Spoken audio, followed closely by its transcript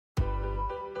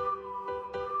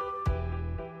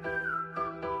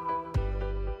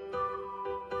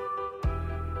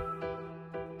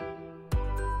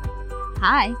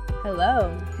Hi.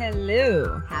 Hello.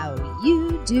 Hello. How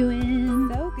you doing?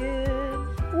 So good.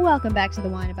 Welcome back to the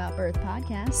Wine About Birth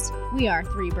podcast. We are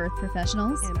three birth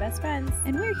professionals, And best friends.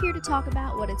 and we're here to talk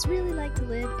about what it's really like to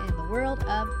live in the world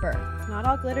of birth. It's not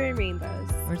all glitter and rainbows.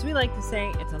 Or as we like to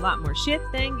say, it's a lot more shit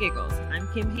than giggles. I'm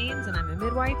Kim Haynes, and I'm a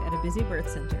midwife at a busy birth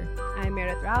center. I'm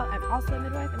Meredith Rout. I'm also a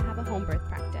midwife and have a home birth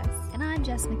practice. And I'm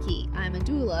Jess McKee. I'm a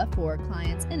doula for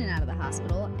clients in and out of the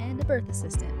hospital and a birth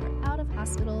assistant for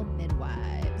out-of-hospital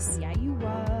midwives. Yeah, you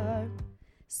are.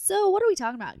 So what are we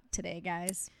talking about today,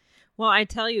 guys? Well, I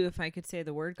tell you if I could say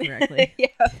the word correctly. Yeah,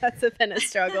 that's been a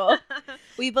struggle.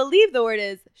 We believe the word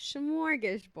is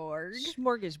smorgasbord.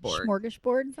 Smorgasbord.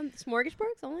 Smorgasbord?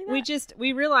 Smorgasbord? Something like that?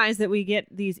 We realize that we get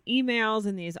these emails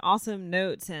and these awesome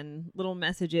notes and little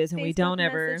messages, and we don't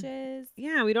ever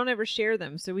share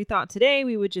them. So we thought today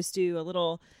we would just do a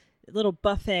little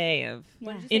buffet of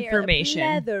What did you say? information.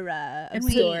 A plethora of And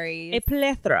we- stories. A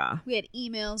plethora. We had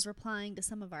emails replying to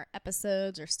some of our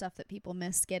episodes or stuff that people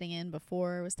missed getting in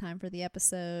before it was time for the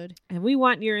episode. And we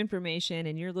want your information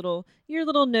and your little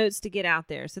notes to get out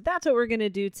there. So that's what we're going to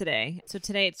do today. So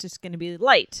today it's just going to be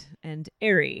light and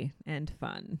airy and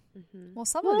fun. Mhm. Well,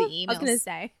 some of the emails. I was going to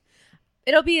say.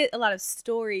 It'll be a lot of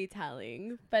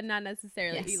storytelling, but not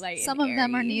necessarily Yes, be light some and of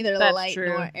them are airy. neither That's light true.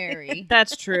 nor airy.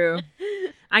 That's true.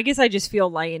 I guess I just feel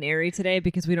light and airy today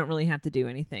because we don't really have to do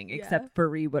anything except for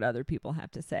read what other people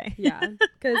have to say. Yeah,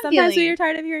 because I'm sometimes feeling- we're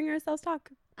tired of hearing ourselves talk.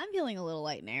 I'm feeling a little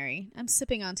light and airy. I'm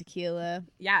sipping on tequila.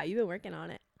 Yeah, you've been working on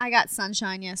it. I got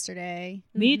sunshine yesterday.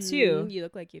 Me Mhm. too. You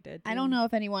look like you did. I don't know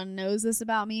if anyone knows this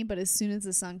about me, but as soon as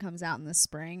the sun comes out in the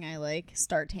spring, I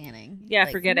start tanning. Yeah,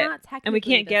 Like, forget it. Not And we technically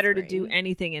can't get this her to do spring.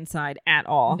 anything inside at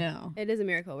all. No. It is a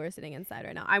miracle we're sitting inside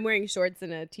right now. I'm wearing shorts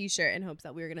and a t-shirt in hopes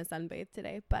that we were going to sunbathe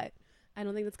today, but I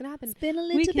don't think that's going to happen. It's been a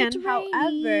We little bit can. rainy.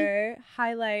 However,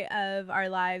 highlight of our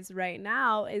lives right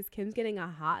now is Kim's getting a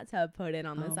hot tub put in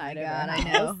on the Oh side my of God, her I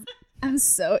house. know. I'm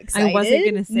so excited. I wasn't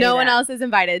going to say No one that. else is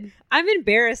invited. I'm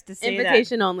embarrassed to say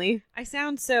Invitation only. that. It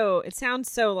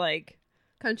sounds so like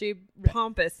Country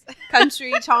pompous.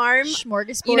 country charm.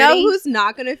 Smorgasbord. You know who's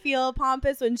not going to feel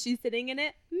pompous when she's sitting in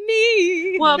it?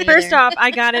 Me. Well, Me first neither. off, I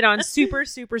got it on super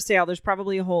sale. There's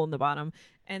probably a hole in the bottom.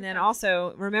 And then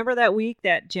also, remember that week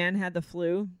that Jen had the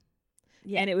flu?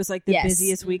 Yeah. And it was like the Yes.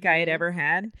 busiest week I had ever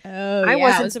had. Oh, I yeah.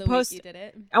 wasn't That was the week supposed you did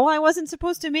it. Well, I wasn't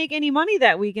supposed to make any money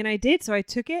that week, and I did. So I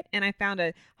took it, and I found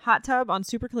a hot tub on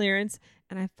super clearance,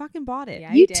 and I fucking bought it.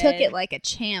 Yeah. You did. took it like a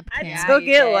champ, I Kim. took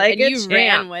you it did. like and a you champ.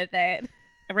 ran with it.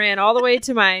 I ran all the way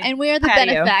to my And we are the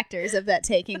patio. benefactors of that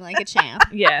taking like a champ.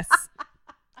 Yes.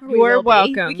 We You are will be.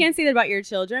 welcome. We can't say that about your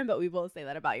children, but we will say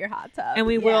that about your hot tub. And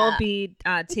we will Yeah. be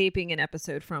taping an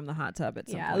episode from the hot tub at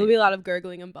some yeah, point. there'll be a lot of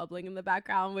gurgling and bubbling in the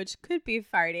background, which could be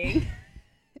farting.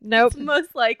 Nope. It's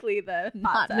most likely the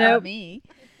hot Not tub. for me.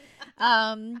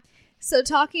 So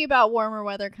talking about warmer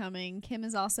weather coming, Kim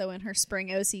is also in her spring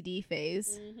OCD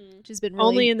phase, Mhm. which has been really,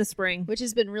 Only in the spring. which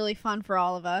has been really fun for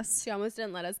all of us. She almost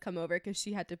didn't let us come over because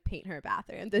she had to paint her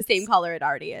bathroom the same color it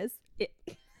already is.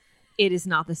 It is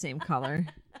not the same color.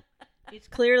 It's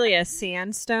clearly a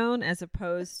sandstone as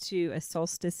opposed to a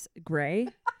solstice gray,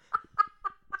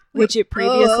 which it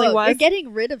previously Oh, was. You're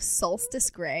getting rid of solstice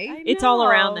gray. It's all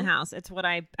around the house. It's what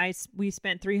we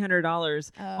spent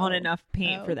 $300 on Oh. enough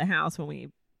paint Oh. for the house when we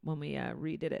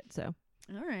redid it. So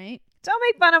All right. don't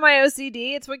make fun of my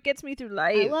OCD. It's what gets me through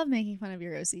I life. love making fun of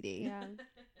your OCD. Yeah.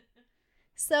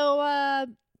 So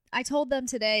I told them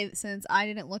today, since I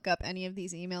didn't look up any of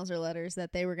these emails or letters,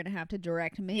 that they were going to have to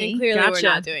direct me. And clearly Gotcha. we're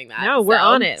not doing that. No, we're so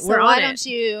on it. So We're why on don't it.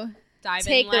 you Dive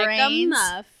Take in the like reins. a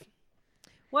muff.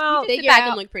 Well, You just sit figure back out-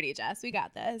 and look pretty, Jess. We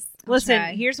got this. listen,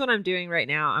 try. here's what I'm doing right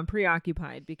now. I'm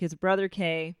preoccupied because Brother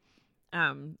K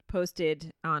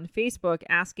posted on Facebook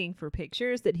asking for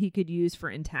pictures that he could use for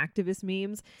Intactivist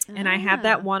memes. And I have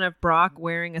that Ah. one of Brock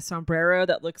wearing a sombrero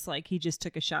that looks like he just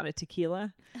took a shot of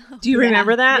tequila. Do you Yeah.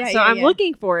 remember that? Yeah, so yeah, I'm yeah.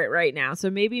 looking for it right now. So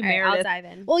maybe All right, I'll Meredith. dive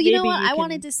in. Well, you know Maybe what? you I can-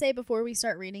 wanted to say before we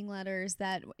start reading letters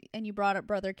that, and you brought up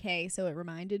Brother K, so it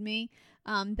reminded me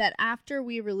that after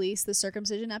we released the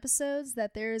circumcision episodes,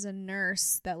 that there is a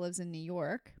nurse that lives in New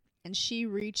York, and she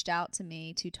reached out to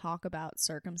me to talk about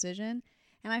circumcision.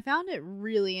 And I found it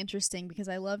really interesting because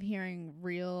I love hearing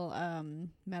real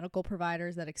medical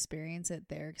providers that experience it,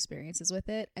 their experiences with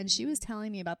it. And she was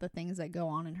telling me about the things that go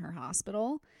on in her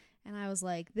hospital. And I was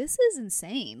like, this is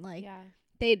insane. Like,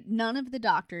 Yeah. none of the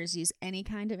doctors use any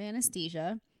kind of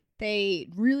anesthesia. They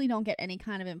really don't get any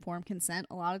kind of informed consent.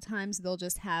 A lot of times they'll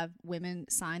just have women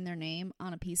sign their name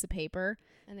on a piece of paper.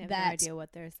 And they have that- no idea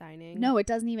what they're signing. No, it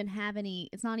doesn't even have any,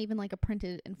 it's not even like a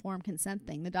printed informed consent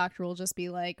thing. The doctor will just be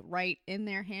like, write in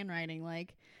their handwriting,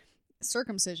 like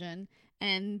circumcision.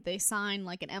 and they sign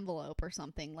like an envelope or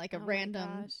something, like a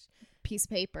random piece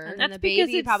of paper. And That's then the because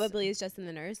baby it's- probably is just in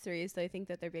the nursery, so they think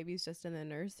that their baby's just in the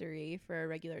nursery for a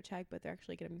regular check, but they're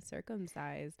actually getting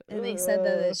circumcised. And they said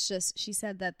that it's just, she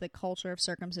said that the culture of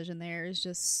circumcision there is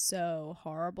just so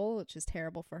horrible. It's just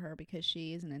terrible for her because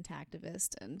she is an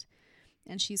intactivist,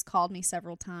 and she's called me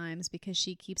several times because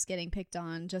she keeps getting picked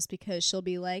on just because she'll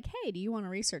be like, hey, do you want to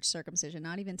research circumcision?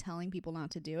 Not even telling people not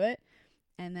to do it.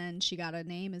 And then she got a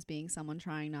name as being someone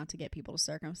trying not to get people to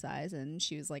circumcise, and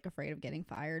she was like afraid of getting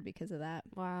fired because of that.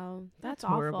 Wow, that's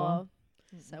horrible. awful.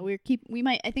 So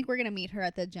I think we're gonna meet her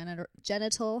at the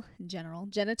genital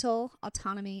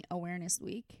autonomy awareness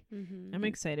week. Mm-hmm. I'm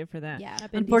excited for that. Yeah. Up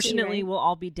in DC, Unfortunately, right? we'll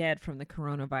all be dead from the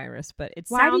coronavirus, but it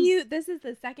Why sounds, do you? This is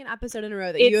the second episode in a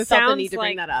row that It you have felt the sounds need to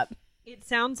bring like- that up. It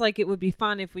sounds like it would be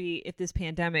fun if this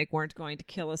pandemic weren't going to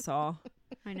kill us all.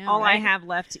 I know. All I right? have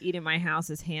left to eat in my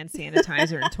house is hand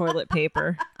sanitizer and toilet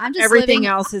paper. I'm just Everything living,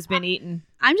 else has been eaten.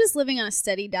 I'm just living on a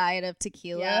steady diet of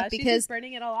tequila Yeah, she's because just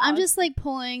burning it all off. I'm just like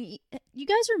pulling. You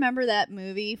guys remember that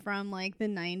movie from like the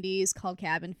 90s called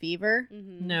Cabin Fever?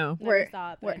 Mm-hmm. No. Never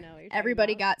saw it, but where I know what you're talking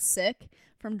everybody about. got sick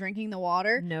from drinking the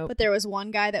water. Nope. But there was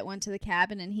one guy that went to the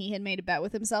cabin and he had made a bet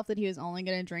with himself that he was only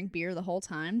going to drink beer the whole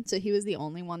time. So he was the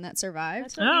only one that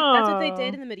survived. That's what they Oh.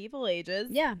 did in the medieval ages.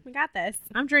 Yeah. We got this.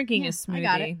 I'm drinking Yeah, a smoothie. I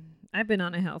got it. I've been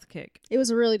on a health kick. It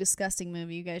was a really disgusting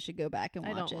movie. You guys should go back and I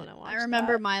watch don't it. wanna watch I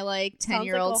remember that. my like Sounds like a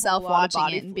 10-year-old whole self lot of watching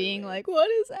body it and being fluid. like,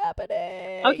 "What is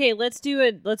happening?" Okay, let's do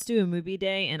a movie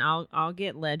day, and I'll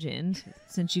get Legend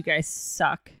since you guys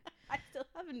suck, I still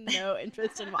have no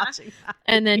interest in watching that.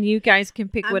 and then you guys can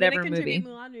pick I'm whatever gonna movie. contribute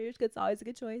Moulin Rouge. It's always a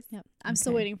good choice. Yep. I'm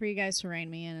still Okay. waiting for you guys to rein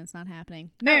me in. It's not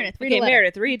happening. Meredith, read a Okay, letter.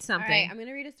 Meredith, read All something. right, I'm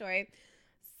gonna read a story.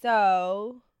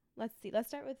 So let's see. Let's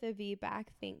start with the VBAC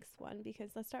thanks one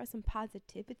because let's start with some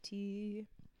positivity.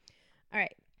 All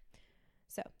right.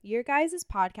 So your guys'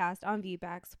 podcast on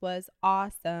VBACs was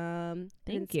awesome.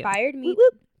 Thank it you. inspired me Whoop,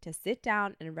 whoop. to sit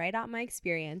down and write out my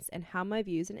experience and how my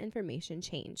views and information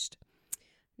changed.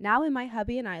 Now when my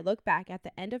hubby and I look back at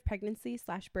the end of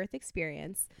pregnancy/birth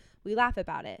experience, we laugh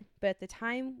about it. But at the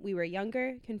time, we were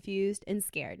younger, confused, and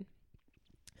scared.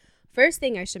 First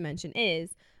thing I should mention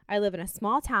is I live in a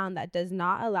small town that does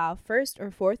not allow first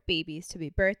or fourth babies to be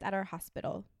birthed at our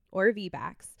hospital or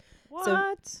VBACs.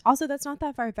 What? Also, that's not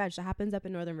that far-fetched. That happens up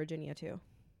in Northern Virginia, too.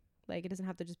 Like, it doesn't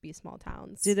have to just be small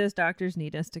towns. Do those doctors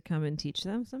need us to come and teach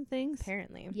them some things?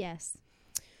 Apparently. Yes.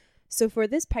 So for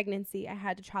this pregnancy, I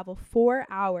had to travel 4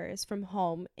 hours from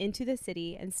home into the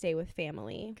city and stay with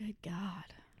family. Good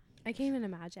God. I can't even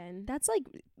imagine.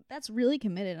 That's really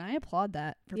committed. And I applaud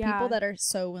that for Yeah. people that are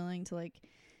so willing to like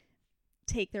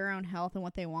take their own health and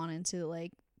what they want into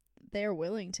like they're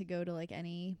willing to go to like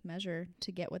any measure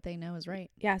to get what they know is right.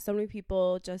 Yeah, so many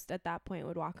people just at that point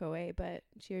would walk away, but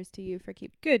cheers to you for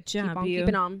keep Good on job, you.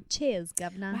 keeping on. Cheers,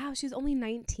 governor. Wow, she was only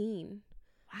 19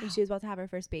 Wow. when she was about to have her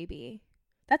first baby.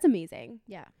 That's amazing.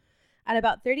 Yeah. At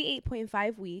about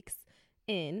 38.5 weeks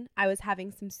in, I was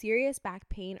having some serious back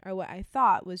pain, or what I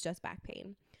thought was just back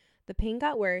pain. The pain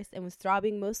got worse and was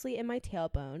throbbing mostly in my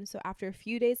tailbone, so after a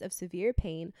few days of severe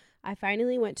pain, I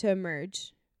finally went to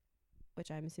Emerge, which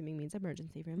I'm assuming means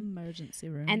emergency room. Emergency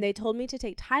room. And they told me to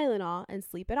take Tylenol and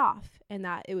sleep it off, and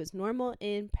that it was normal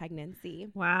in pregnancy.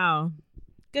 Wow.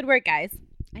 Good work, guys.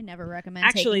 I never recommend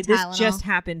Actually, taking this Tylenol. just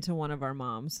happened to one of our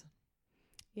moms.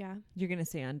 Yeah. You're going to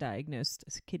say undiagnosed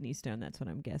kidney stone. That's what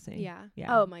I'm guessing. Yeah.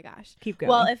 Yeah. Oh my gosh. Keep going.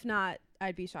 Well, if not,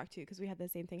 I'd be shocked too because we had the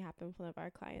same thing happen with one of our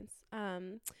clients.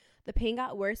 The pain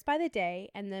got worse by the day,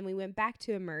 and then we went back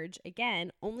to Emerge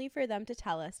again, only for them to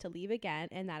tell us to leave again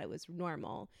and that it was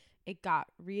normal. It got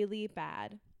really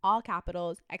bad. All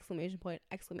capitals, exclamation point,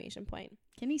 exclamation point.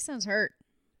 Kidney stones hurt.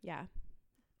 Yeah.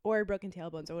 Or broken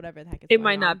tailbones or whatever the heck is it going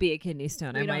might not on. be a kidney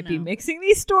stone. We I don't might be know. mixing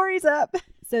these stories up.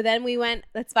 So then we went,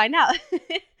 let's find out.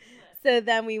 So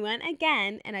then we went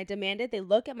again, and I demanded they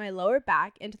look at my lower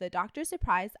back, and to the doctor's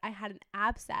surprise, I had an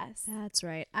abscess. That's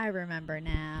right. I remember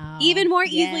now. Even more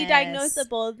easily Yes.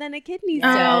 diagnosable than a kidney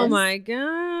stone. Oh my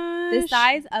gosh. The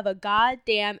size of a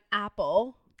goddamn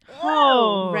apple.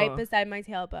 Oh. Right beside my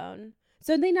tailbone.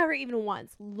 So they never even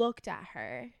once looked at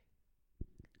her.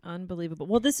 Unbelievable.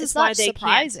 Well, this It's is why not they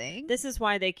surprising. can't. This is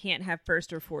why they can't have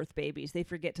first or fourth babies. They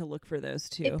forget to look for those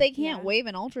too. If they can't Yeah. wave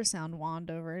an ultrasound wand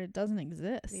over it, it doesn't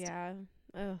exist. Yeah.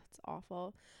 Oh, it's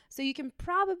awful. So you can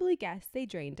probably guess they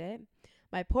drained it.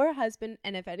 My poor husband,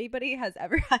 and if anybody has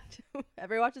ever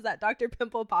ever watches that Dr.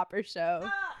 Pimple Popper show,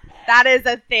 that is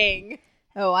a thing.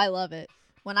 Oh, I love it.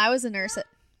 When I was a nurse at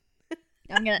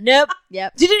I'm gonna Nope.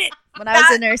 Yep. Did it? When I was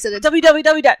a nurse at a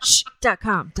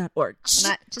www.shh.com.org.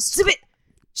 not just Zip it.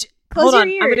 Close Hold your on.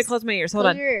 I'm going to ears. close my ears. Hold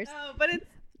close on. your ears. Oh, but it's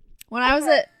When I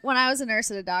was a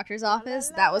nurse at a doctor's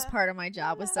office, that was part of my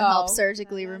job, was to help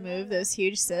surgically remove those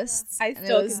huge cysts. I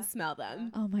still can smell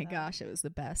them. Oh my gosh, it was the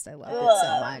best. I loved it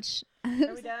so much.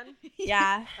 Are we done?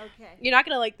 Yeah. Okay. You're not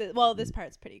going to like this. Well, this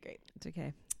part's pretty great. It's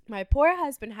okay. My poor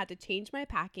husband had to change my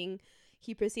packing.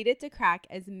 He proceeded to crack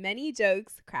as many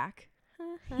jokes,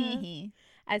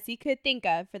 as he could think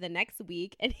of for the next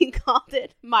week, and he called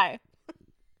it my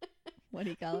what do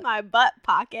you call it? My butt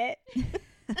pocket.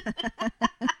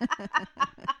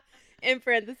 In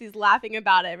parentheses, laughing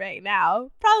about it right now.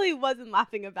 Probably wasn't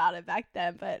laughing about it back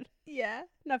then, but yeah,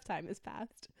 enough time has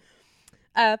passed.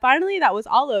 Finally, that was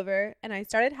all over, and I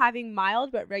started having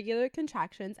mild but regular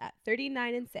contractions at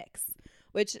 39 and 6,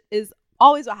 which is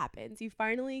always what happens. You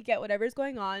finally get whatever's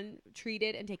going on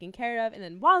treated and taken care of, and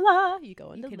then voila, you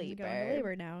go into labor. Go into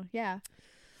labor now. Yeah.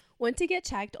 Went to get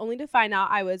checked, only to find out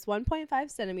I was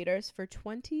 1.5 centimeters for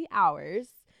 20 hours,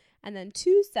 and then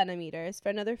 2 centimeters for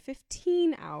another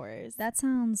 15 hours. That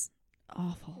sounds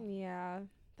awful. Yeah,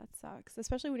 that sucks,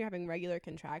 especially when you're having regular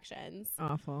contractions.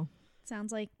 Awful.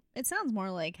 It sounds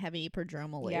more like heavy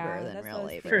prodromal labor than real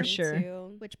labor. For sure.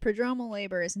 Which prodromal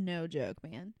labor is no joke,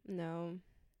 man. No.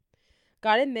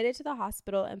 Got admitted to the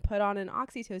hospital and put on an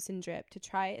oxytocin drip to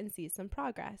try and see some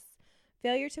progress.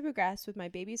 Failure to progress with my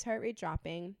baby's heart rate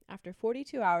dropping. After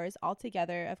 42 hours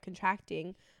altogether of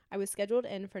contracting, I was scheduled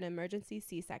in for an emergency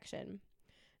C-section.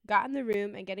 Got in the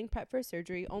room and getting prepped for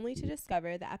surgery only to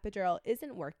discover the epidural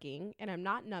isn't working and I'm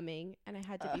not numbing and I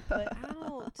had to be put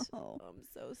out. Oh, I'm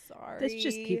so sorry. This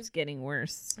just keeps getting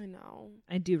worse. I know.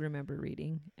 I do remember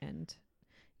reading and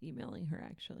emailing her,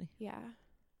 actually. Yeah.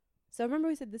 So remember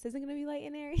we said this isn't going to be light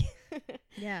and airy?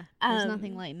 Yeah. There's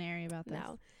nothing light and airy about this.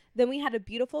 No. Then we had a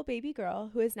beautiful baby girl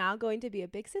who is now going to be a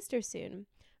big sister soon.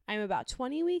 I'm about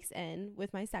 20 weeks in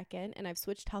with my second, and I've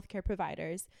switched healthcare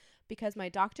providers because my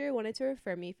doctor wanted to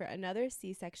refer me for another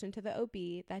C-section to the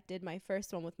OB that did my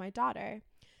first one with my daughter.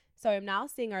 So I'm now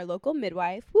seeing our local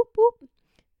midwife. Whoop, whoop.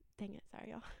 Dang it.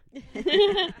 Sorry,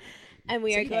 y'all. And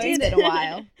we are going to, it's been a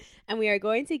while. And we are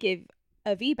going to give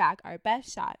a VBAC our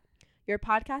best shot. Your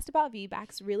podcast about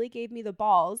VBACs really gave me the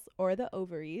balls, or the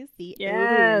ovaries,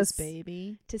 ovaries,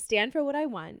 baby, to stand for what I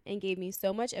want and gave me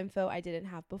so much info I didn't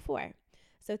have before.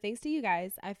 So thanks to you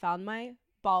guys, I found my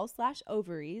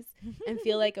balls/ovaries and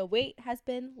feel like a weight has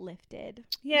been lifted.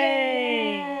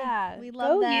 Yay! Yeah. We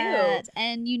love that.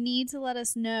 And you need to let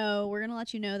us know. We're going to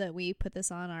let you know that we put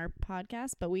this on our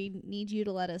podcast, but we need you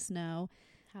to let us know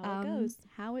how it goes,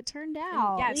 how it turned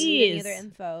out. Yeah, if you need any other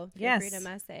info, feel free to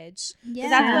message. Yeah,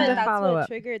 that's what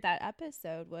triggered that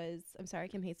episode was. I'm sorry,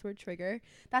 Kim hates the word trigger.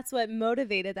 That's what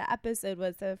motivated that episode.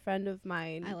 Was a friend of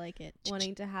mine. I like it.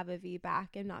 Wanting to have a VBAC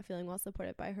and not feeling well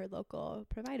supported by her local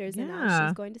providers, and now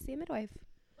she's going to see a midwife.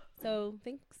 So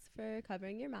thanks for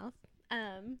covering your mouth.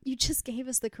 You just gave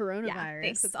us the coronavirus. Yeah,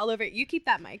 thanks. It's all over. You keep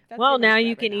that mic. That's well, now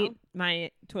you can eat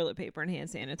my toilet paper and hand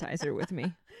sanitizer with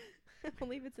me.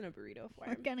 Only if it's in a burrito form.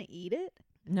 We're gonna eat it?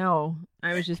 No,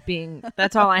 I was just being.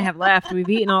 That's all I have left. We've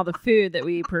eaten all the food that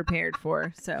we prepared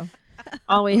for, so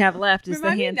all we have left is the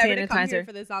hand sanitizer. To come here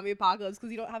for the zombie apocalypse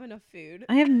because you don't have enough food.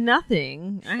 I have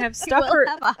nothing. I have stuff. We'll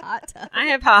have a hot tub. I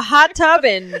have a hot tub,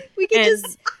 and we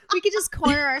could just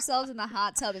corner ourselves in the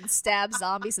hot tub and stab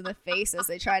zombies in the face as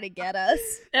they try to get us.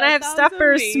 And I have stuff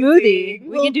for a smoothie.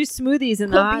 We can do smoothies in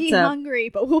the hot tub. We'll be hungry,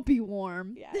 but we'll be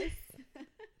warm. Yes.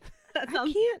 That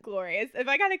sounds glorious. If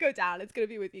I gotta go down, it's gonna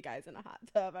be with you guys in a hot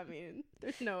tub. I mean,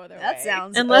 there's no other way. That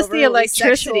sounds unless the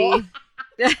electricity,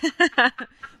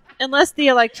 unless the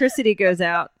electricity goes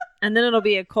out, and then it'll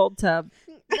be a cold tub.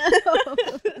 No.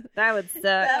 That would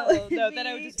suck. Then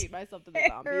I would just beat myself to the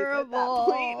zombies at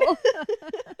that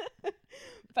point.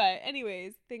 But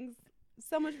anyways, thanks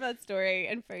so much for that story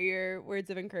and for your words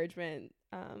of encouragement.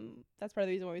 That's part of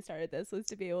the reason why we started this, was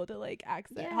to be able to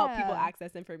help people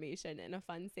access information in a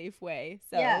fun, safe way.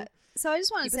 So yeah. So I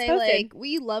just want to say,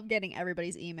 we love getting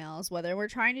everybody's emails, whether we're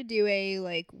trying to do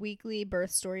a weekly birth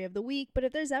story of the week, but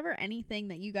if there's ever anything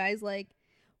that you guys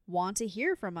want to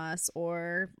hear from us,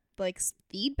 or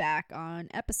feedback on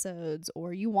episodes,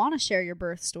 or you want to share your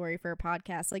birth story for a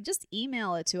podcast, just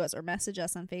email it to us or message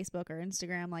us on Facebook or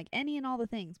Instagram, any and all the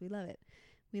things. We love it.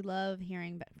 We love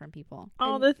hearing from people.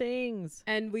 All the things.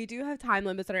 And we do have time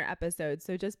limits on our episodes.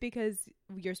 So just because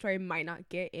your story might not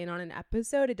get in on an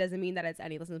episode, it doesn't mean that it's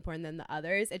any less important than the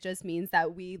others. It just means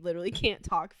that we literally can't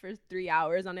talk for 3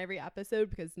 hours on every episode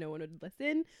because no one would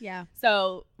listen. Yeah.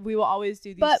 So we will always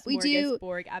do these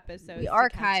smorgasbord episodes. We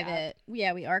archive it.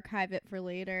 Yeah, we archive it for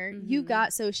later. Mm-hmm.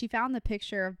 So she found the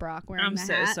picture of Brock wearing the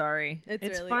hat. I'm so sorry.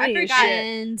 It's really funny. I forgot.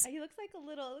 And he looks like a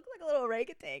little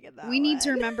orangutan in that. We need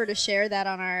to remember to share that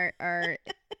on our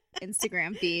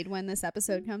Instagram feed when this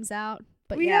episode comes out.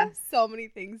 But we yeah, have so many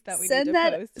things that we send need to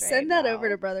that post right send that now. over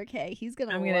to Brother K. He's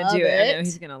gonna. I'm gonna love do it. I know it.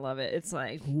 he's gonna love it. It's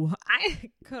like,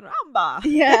 caramba.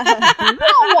 Yeah.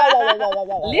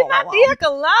 Leave my dick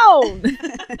alone.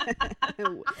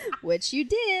 Which you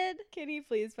did. Can you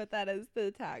please put that as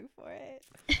the tag for it?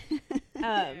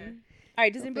 All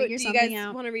right, do figure you something guys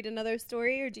out. want to read another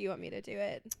story, or do you want me to do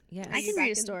it? Yes. I can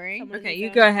read a story. Okay, you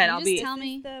go ahead. You I'll just be. tell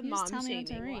me. The You just mom tell me what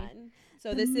to shaming read. one. So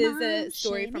The this is a mom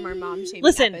story from our mom shaming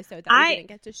Listen, episode that we didn't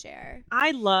get to share. I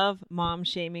love mom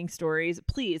shaming stories.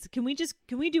 Please, can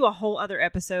we do a whole other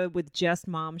episode with just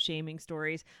mom shaming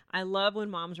stories? I love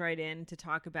when moms write in to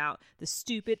talk about the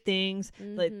stupid things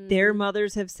that their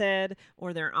mothers have said,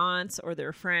 or their aunts, or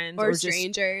their friends, Or just-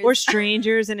 strangers. or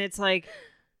strangers, and it's like,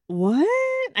 what?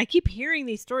 I keep hearing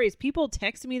these stories. People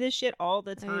text me this shit all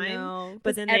the I time. know,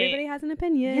 but 'cause then everybody has an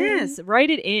opinion. Yes, write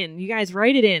it in. You guys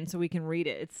write it in so we can read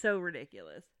it. It's so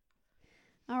ridiculous.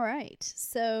 All right.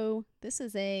 So this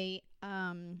is a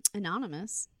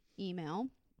anonymous email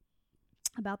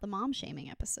about the mom shaming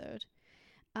episode.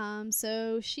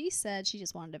 So she said she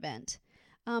just wanted to vent.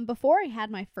 Before I had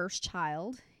my first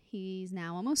child, he's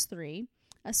now almost 3,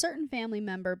 a certain family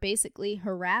member basically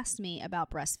harassed me about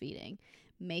breastfeeding,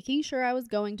 making sure I was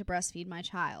going to breastfeed my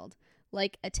child,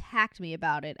 like attacked me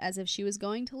about it as if she was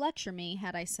going to lecture me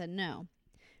had I said no.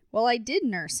 Well, I did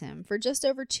nurse him for just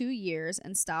over 2 years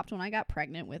and stopped when I got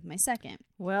pregnant with my second.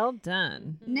 Well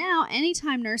done. Now,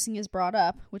 anytime nursing is brought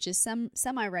up, which is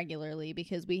semi-regularly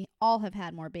because we all have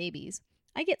had more babies,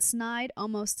 I get snide,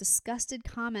 almost disgusted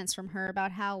comments from her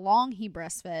about how long he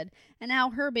breastfed and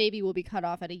how her baby will be cut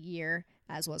off at a year,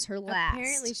 as was her last.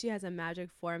 Apparently, she has a magic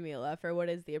formula for what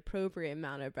is the appropriate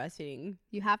amount of breastfeeding.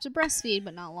 You have to breastfeed,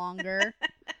 but not longer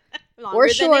Longer or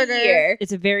than a shorter year.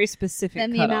 It's a very specific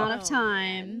than the cutoff. amount of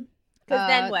time. Because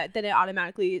then Uh, what? Then it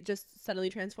automatically just suddenly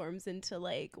transforms into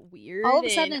like weird. All of a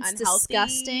sudden, and it's unhealthy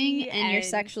disgusting, and you're and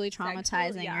sexually sexual-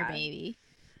 traumatizing your yeah. baby.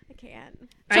 I can't.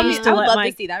 I used to I would let love my-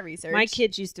 to see that research. My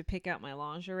kids used to pick out my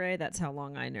lingerie. That's how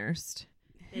long I nursed.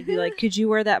 They'd be like, "Could you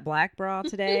wear that black bra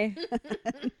today?"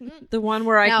 The one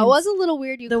where I Now, can it was a little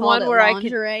weird you the called one it where I could-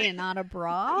 lingerie and not a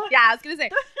bra. Yeah, I was gonna say,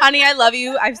 honey, I love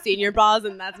you. I've seen your bras,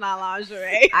 and that's not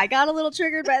lingerie. I got a little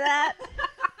triggered by that.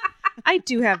 I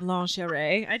do have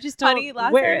lingerie. I just don't Honey,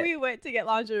 last wear time it. we went to get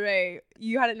lingerie,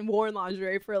 you hadn't worn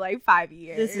lingerie for like 5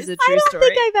 years. This is a I true don't story.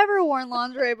 think I've ever worn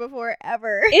lingerie before,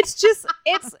 ever. It's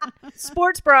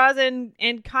sports bras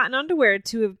and cotton underwear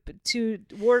to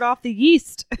ward off the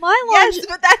yeast. My yes, lingerie,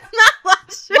 but that's not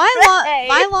lingerie.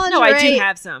 my lingerie, No, I do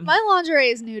have some. my lingerie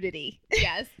is nudity.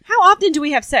 Yes. How often do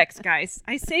we have sex, guys?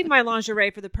 I save my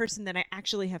lingerie for the person that I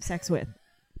actually have sex with.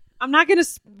 I'm not gonna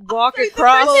walk Wait, the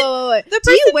across. Wait. The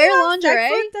Do you person wear who has sex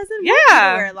lingerie? with doesn't Yeah. want you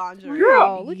to wear lingerie.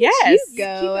 Girl, Look yes. at you Keep it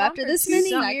go on after for this 2 many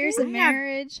seconds. years of Yeah.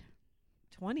 marriage.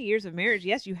 20 years of marriage.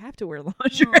 Yes, you have to wear Oh,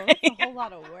 lingerie. it's a whole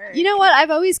lot of work. You know what?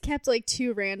 I've always kept like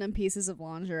 2 random pieces of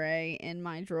lingerie in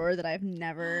my drawer that I've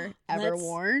never ever Let's-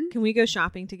 worn. Can we go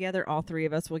shopping together? All 3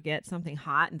 of us will get something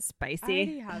hot and I spicy.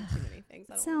 already have too many things.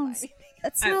 I That don't wanna buy sounds anything.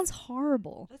 that sounds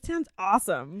horrible. That sounds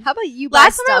awesome. How about you buy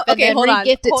Last time stuff I, and then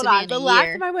re-gift it hold to me on. in The a last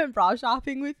year? time I went bra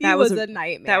shopping with you That was was a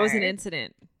nightmare. That was an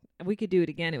incident. We could do it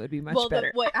again. It would be much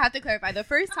better. I have to clarify. The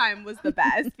first time was the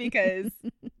best because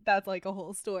that's like a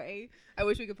whole story. I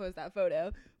wish we could post that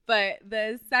photo. But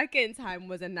the second time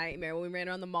was a nightmare when we ran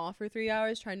around the mall for 3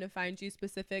 hours trying to find you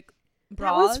specific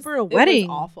bras. was for a It wedding.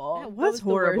 was awful. That That was the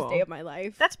worst horrible. day of my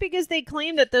life. That's because they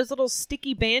claim that those little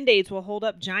sticky Band-Aids will hold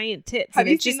up giant tits. Have and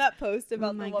you it's seen just that post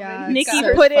about Oh my the woman? God, who Nikki got so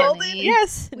her put it. funny.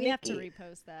 Yes, We have to Nikki.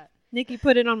 repost that. Nikki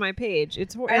put it on my page.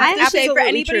 It's I have to it's say, for absolutely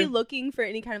anybody true. looking for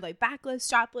any kind of like backless,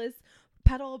 strapless,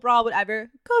 pedal bra,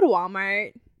 whatever, go to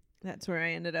Walmart. That's where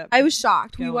I ended up. I was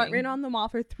shocked. We Going. ran on the mall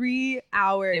for 3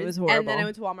 hours. It was And then horrible. I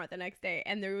went to Walmart the next day,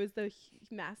 and there was the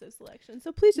massive selection.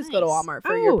 So please just go to Nice. Walmart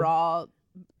for your Oh. bra,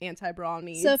 anti-bra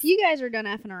needs. So if you guys are done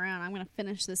effing around, I'm gonna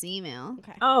finish this email.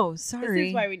 okay, Oh, this sorry.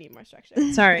 is why we need more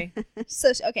structure. Sorry.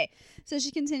 So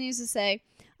she continues to say,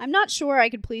 "I'm not sure I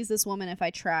could please this woman if I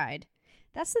tried."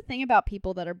 That's the thing about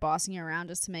people that are bossing you around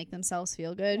just to make themselves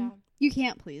feel good. Yeah. You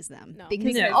can't please them No.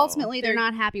 because No. ultimately they're They're-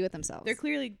 not happy with themselves. They're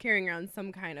clearly carrying around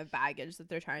some kind of baggage that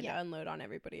they're trying Yeah. to unload on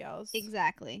everybody else.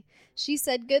 Exactly. She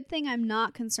said, "Good thing I'm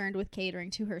not concerned with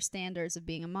catering to her standards of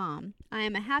being a mom. I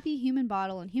am a happy human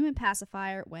bottle and human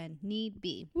pacifier when need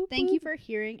be. Whoop, Thank whoop. you for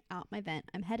hearing out my vent.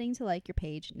 I'm heading to like your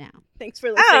page now." Thanks for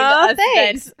listening Oh, to us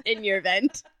thanks. vent in your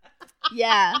vent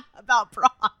Yeah. about bras.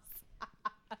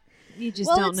 You just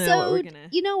well, don't it's know so, what we're gonna.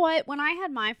 You know what? When I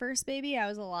had my first baby, I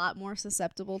was a lot more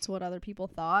susceptible to what other people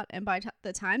thought. And by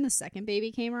the time the second baby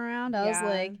came around, I was Yeah.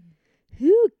 like,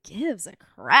 who gives a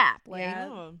crap? Like, Yeah.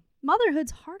 Oh.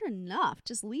 motherhood's hard enough.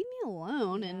 Just leave me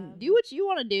alone and do what you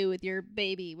want to do with your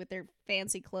baby with their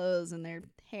fancy clothes and their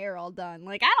hair all done.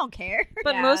 Like, I don't care.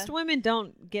 But most women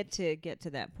don't get to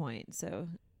that point. So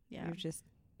Yeah. you're just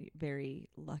very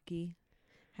lucky.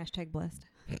 #blessed.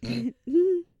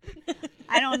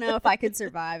 I don't know if I could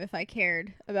survive if I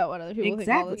cared about what other people think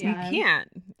all the Exactly. time. You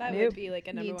can't. That Nope. would be like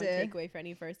a number Need one to- takeaway for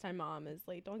any first time mom is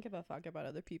like, don't give a fuck about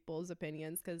other people's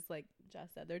opinions because, like Jess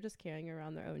said, they're just carrying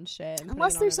around their own shit. And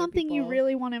Unless putting it on there's other something you people.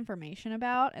 really want information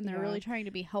about and they're Yeah. really trying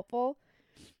to be helpful.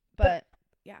 But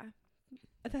Yeah.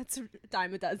 That's a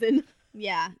dime a dozen.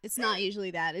 yeah, it's not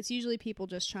usually that. It's usually people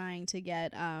just trying to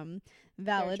get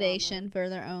validation for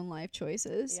their own life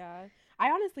choices. Yeah. I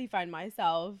honestly find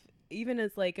myself, even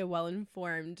as like a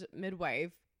well-informed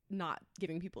midwife, not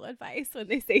giving people advice when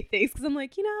they say things because I'm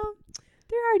like,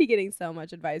 they're already getting so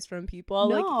much advice from people.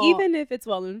 No. Like, even if it's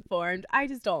well-informed, I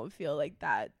just don't feel like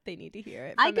that they need to hear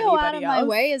it from I go out of anybody my else.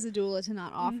 way as a doula to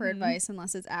not offer Mhm. advice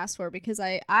unless it's asked for because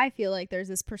I feel like there's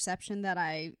this perception that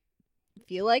I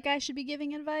feel like I should be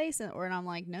giving advice and I'm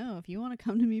like, no, if you want to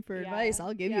come to me for advice,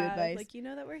 I'll give you advice. Like, you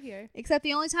know that we're here. Except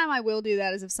the only time I will do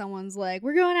that is if someone's like,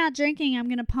 we're going out drinking, I'm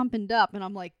going to pump and dump. And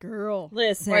I'm like, girl,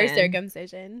 Listen. Or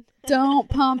circumcision. don't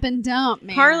pump and dump,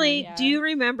 man. Harley, Yeah. do you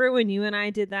remember when you and I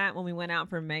did that when we went out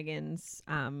for Megan's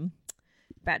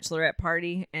bachelorette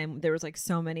party and there was like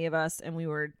so many of us and we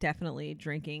were definitely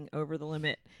drinking over the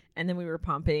limit and then we were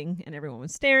pumping and everyone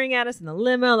was staring at us in the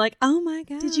limo like, oh my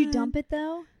God. Did you dump it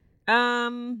though?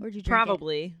 Where'd you drink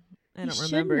probably. I You don't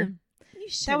shouldn't remember. have. You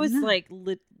That was shouldn't have.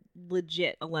 like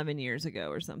legit 11 years ago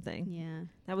or something. Yeah.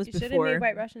 That was You should have before. made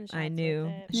White Russian shots. I knew.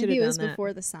 with I it. should Maybe have it was done that.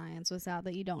 before the science was out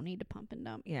that you don't need to pump and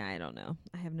dump. Yeah, I don't know.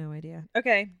 I have no idea.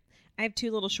 Okay. I have 2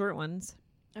 little short ones.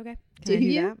 Okay. Can Do I do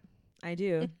you? that? I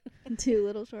do. 2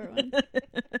 little short ones.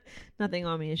 Nothing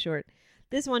on me is short.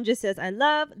 This one just says, I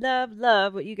love, love,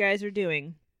 love what you guys are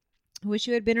doing. Wish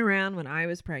you had been around when I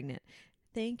was pregnant.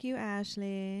 Thank you,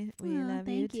 Ashley. We Aw, love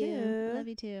thank you too. Love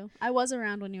you too. I was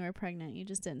around when you were pregnant. You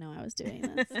just didn't know I was doing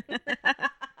this.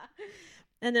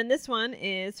 And then this one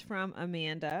is from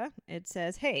Amanda. It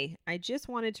says, hey, I just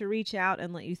wanted to reach out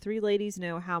and let you 3 ladies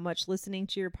know how much listening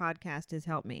to your podcast has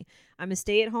helped me. I'm a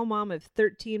stay-at-home mom of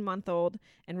 13-month-old,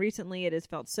 and recently it has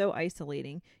felt so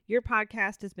isolating. Your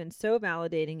podcast has been so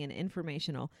validating and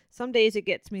informational. Some days it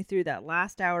gets me through that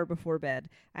last hour before bed.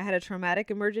 I had a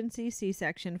traumatic emergency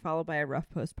C-section followed by a rough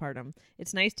postpartum.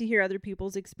 It's nice to hear other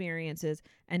people's experiences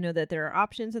and know that there are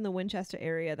options in the Winchester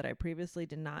area that I previously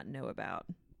did not know about.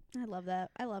 I love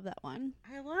that. I love that one.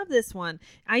 I love this one.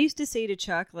 I used to say to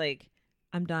Chuck, like,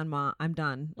 I'm done, Mom. I'm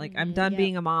done. Like, I'm done Yep.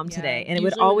 being a mom today. And it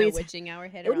would Usually when always, the witching hour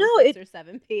hit No, around 6 it- or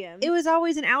 7 p.m. it was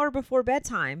always an hour before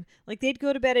bedtime. Like, they'd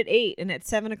go to bed at 8 and at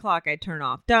 7 o'clock I'd turn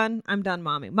off. Done. I'm done,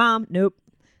 Mommy. Mom, nope.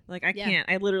 Like, I Yeah. can't.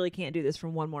 I literally can't do this for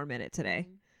one more minute today.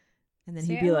 And then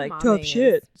he'd be Stay-at-home like, momming tough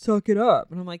shit. Suck it up.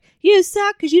 And I'm like, you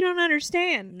suck because you don't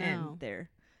understand. No. And there,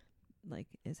 like,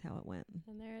 is how it went.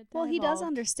 And they're Well, he does evolved.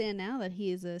 understand now that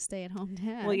he is a stay-at-home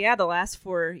dad. Well, yeah, the last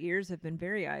 4 years have been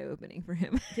very eye-opening for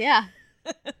him. Yeah.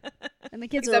 And the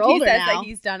kids Except are older he says now. that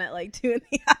he's done at like 2 in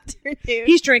the afternoon.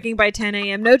 He's drinking by 10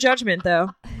 a.m. No judgment, though.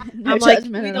 No I'm like,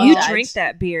 judgment at you all. drink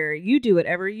that beer. You do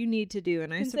whatever you need to do,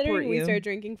 and I support Considering we you. start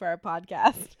drinking for our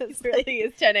podcast, it really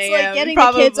is 10 a.m. It's like getting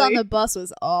probably. the kids on the bus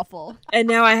was awful. And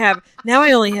now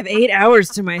I only have 8 hours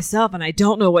to myself, and I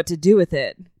don't know what to do with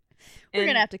it. We're And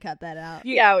gonna have to cut that out.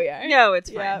 Yeah, we are. No, it's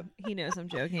fine. Yeah. He knows I'm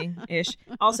joking ish.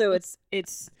 Also, it's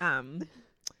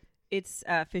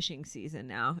fishing season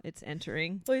now. It's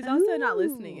entering. Well, he's also not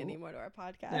listening Ooh. anymore to our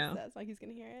podcast. No. That's like he's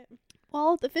gonna hear it.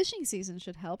 Well, the fishing season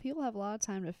should help. He'll have a lot of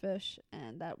time to fish,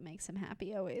 and that makes him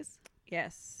happy always.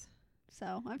 Yes.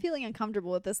 So I'm feeling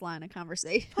uncomfortable with this line of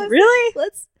conversation. Really?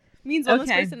 Let's. Means one less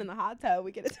Okay. person in the hot tub.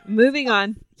 We get it. Moving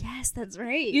on. Yes, that's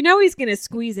right. You know he's gonna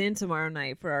squeeze in tomorrow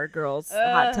night for our girls'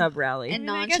 hot tub rally. and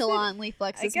I guess it- nonchalantly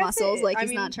flex I his guess muscles it- like I he's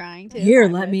mean, not trying to. Here,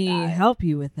 fine let with me that. help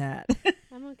you with that.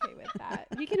 I'm okay with that.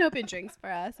 He can open drinks for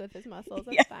us with his muscles.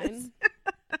 That's Yes.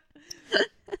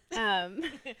 fine.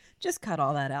 Just cut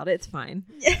all that out. It's fine.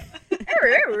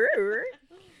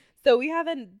 So we have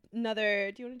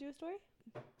another. Do you want to do a story?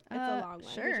 It's a long one.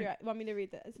 sure. Would you want me to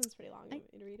read this? This one's pretty long. You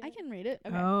want me to read it? I can read it.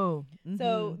 Okay. Oh.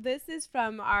 So this is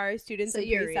from our students So and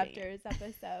you're reading it. preceptors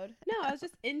episode. No, I was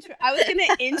just I was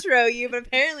gonna intro you, but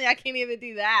apparently I can't even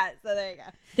do that. So there you go.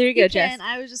 there you go, You Jess. can.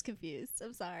 I was just confused.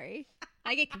 I'm sorry.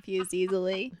 I get confused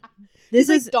easily. This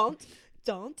He's is like,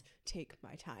 don't take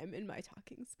my time in my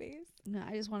talking space No,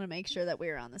 I just want to make sure that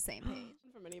we're on the same page.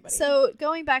 from anybody. So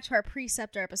going back to our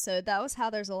preceptor episode, that was how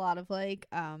there's a lot of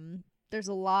there's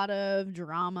a lot of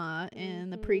drama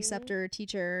in the Mhm. preceptor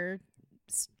teacher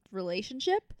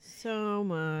relationship. So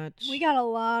much. We got a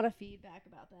lot of feedback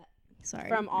about that. Sorry.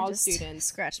 From I all just students.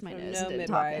 Scratched my From nose. no and didn't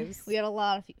talk. midwives. We got a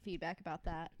lot of feedback about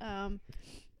that.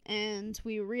 And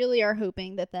we really are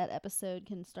hoping that episode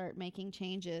can start making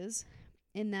changes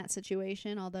in that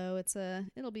situation, although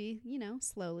it'll be,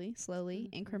 slowly,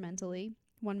 incrementally,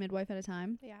 one midwife at a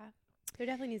time. Yeah. There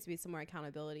definitely needs to be some more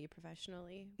accountability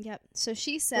professionally. Yep. So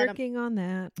she said, Working on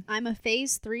that. I'm a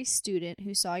phase 3 student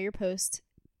who saw your post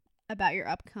about your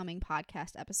upcoming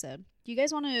podcast episode. Do you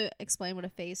guys want to explain what a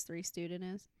phase 3 student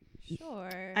is?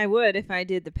 Sure. I would if I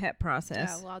did the PEP process.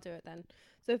 Yeah, well, I'll do it then.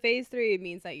 So phase 3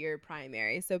 means that you're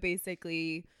primary. So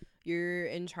basically, you're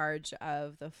in charge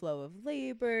of the flow of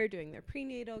labor, doing their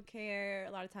prenatal care.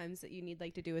 A lot of times that you need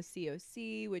to do a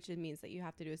COC, which means that you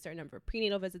have to do a certain number of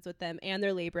prenatal visits with them and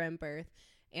their labor and birth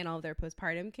and all of their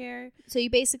postpartum care. So you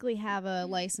basically have a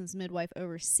licensed midwife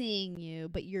overseeing you,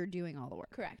 but you're doing all the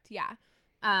work. Correct. Yeah.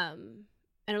 And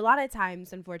a lot of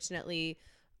times, unfortunately,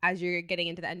 as you're getting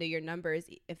into the end of your numbers,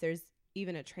 if there's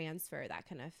even a transfer, that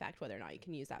can affect whether or not you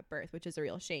can use that birth, which is a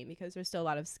real shame because there's still a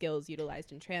lot of skills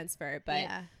utilized in transfer. But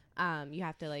you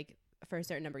have to, for a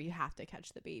certain number, you have to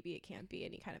catch the baby. It can't be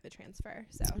any kind of a transfer.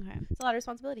 So it's a lot of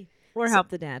responsibility. Or help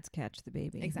the dads catch the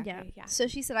baby. Exactly. Yeah. So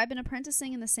she said, I've been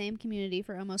apprenticing in the same community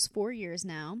for almost 4 years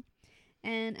now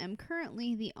and am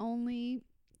currently the only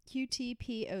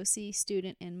QTPOC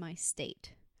student in my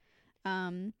state.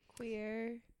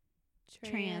 Queer,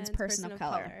 trans person of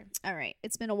color. All right.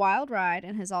 It's been a wild ride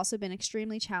and has also been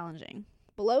extremely challenging.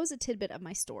 Below is a tidbit of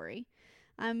my story.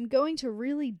 I'm going to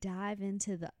really dive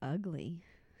into the ugly.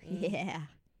 Yeah.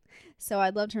 So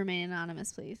I'd love to remain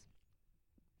anonymous, please.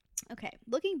 Okay.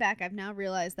 Looking back, I've now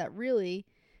realized that really,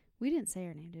 we didn't say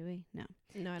her name, did we? No.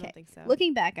 No, I don't think so.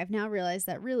 Looking back, I've now realized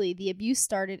that really the abuse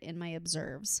started in my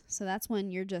observes. So that's when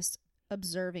you're just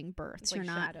observing births. It's You're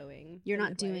not shadowing. You're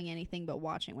not doing anything but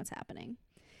watching what's happening.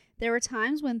 There were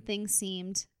times when things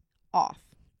seemed off.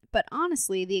 But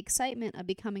honestly, the excitement of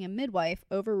becoming a midwife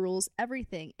overrules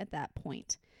everything at that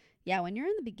point. Yeah, when you're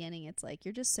in the beginning, it's like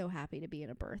you're just so happy to be in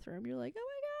a birth room. You're like, oh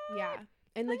my God. Yeah.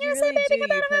 And I'm you gonna really say baby do.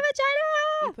 come out of my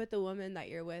vagina. You put the woman that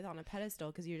you're with on a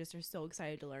pedestal because you just are so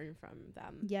excited to learn from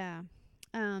them. Yeah.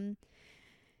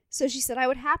 So she said, I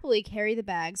would happily carry the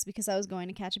bags because I was going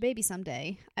to catch a baby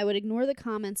someday. I would ignore the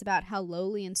comments about how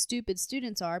lowly and stupid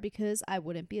students are because I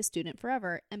wouldn't be a student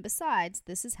forever. And besides,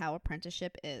 this is how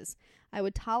apprenticeship is. I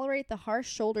would tolerate the harsh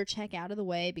shoulder check out of the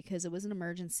way because it was an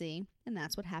emergency. And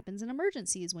that's what happens in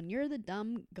emergencies when you're the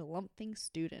dumb, galumphing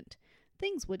student.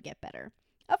 Things would get better.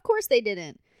 Of course they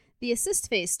didn't. The assist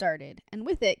phase started, and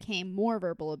with it came more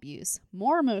verbal abuse,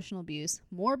 more emotional abuse,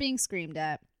 more being screamed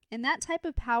at, and that type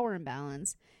of power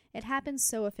imbalance. It happens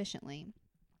so efficiently.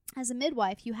 As a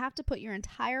midwife, you have to put your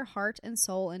entire heart and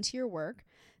soul into your work.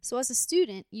 So as a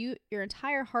student, your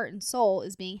entire heart and soul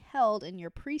is being held in your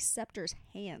preceptor's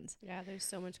hands. Yeah, there's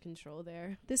so much control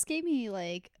there. This gave me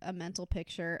a mental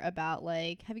picture about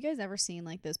have you guys ever seen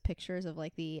those pictures of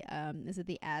the is it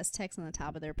the Aztecs on the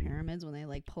top of their pyramids when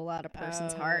they pull out a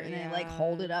person's heart and they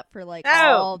hold it up for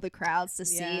all the crowds to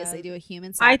see as they do a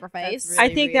human sacrifice?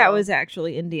 I think that was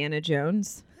actually Indiana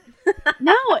Jones.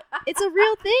 No, it's a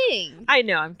real thing. I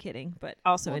know, I'm kidding, but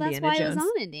also Indiana Jones. That's why it was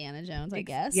on Indiana Jones, I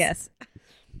guess. Yes.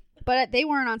 But they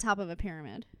weren't on top of a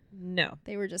pyramid. No.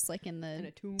 They were just in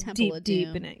the Temple deep, of Doom.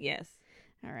 Deep in it, yes.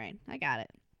 All right, I got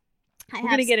it. We're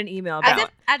going to get an email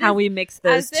about how we mix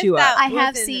those two up. I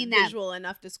have seen that. Visual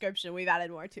enough description. We've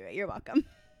added more to it. You're welcome.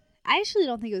 I actually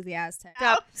don't think it was the Aztecs.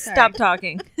 Stop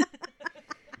talking.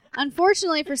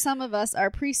 Unfortunately for some of us, our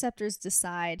preceptors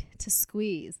decide to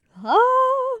squeeze.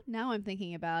 Oh, now I'm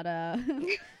thinking about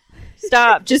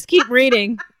Stop. Just keep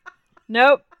reading.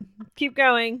 Nope. Keep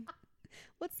going.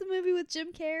 What's the movie with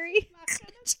Jim Carrey? Ace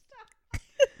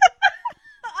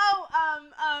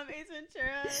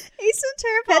Ventura. Ace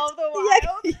Ventura. All the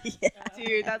Wild. Yeah.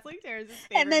 Dude, that's Terrence's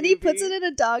favorite And then he puts it in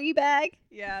a doggy bag.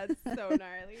 Yeah, it's so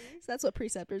gnarly. So that's what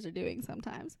preceptors are doing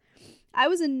sometimes. I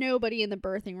was a nobody in the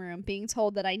birthing room, being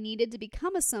told that I needed to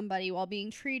become a somebody while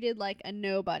being treated like a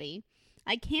nobody.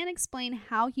 I can't explain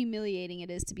how humiliating it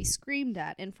is to be screamed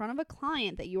at in front of a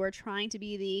client that you are trying to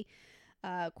be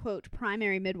the, quote,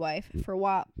 primary midwife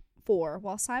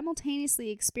while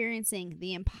simultaneously experiencing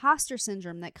the imposter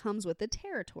syndrome that comes with the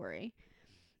territory.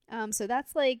 So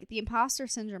that's the imposter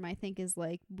syndrome, I think, is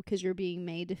because you're being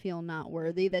made to feel not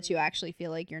worthy, that you actually feel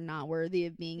like you're not worthy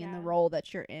of being in the role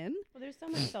that you're in. Well, there's so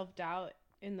much self-doubt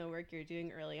in the work you're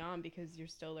doing early on because you're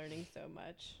still learning so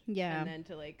much. Yeah. And then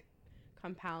to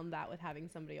compound that with having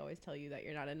somebody always tell you that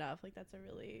you're not enough, that's a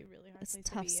really, really hard place to be in. It's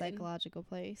a tough psychological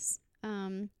place.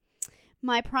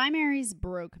 My primaries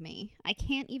broke me. I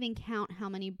can't even count how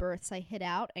many births I hid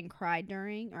out and cried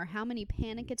during, or how many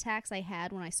panic attacks I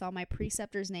had when I saw my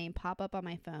preceptor's name pop up on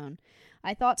my phone.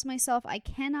 I thought to myself, I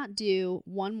cannot do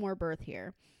one more birth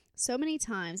here. So many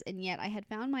times, and yet I had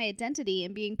found my identity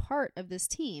in being part of this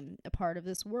team, a part of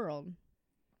this world.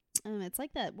 It's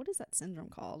like that, what is that syndrome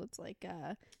called? It's like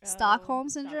Stockholm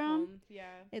Syndrome.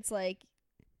 Yeah. It's like,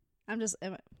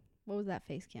 what was that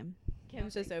face, Kim?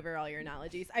 Kim's just over all your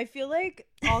analogies. I feel like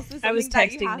also I was something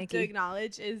that you texting have Nikki. to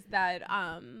acknowledge is that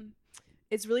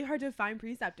it's really hard to find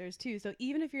preceptors too. So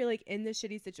even if you're like in this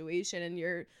shitty situation and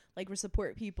you're like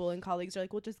support people and colleagues are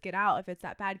like, well, just get out. If it's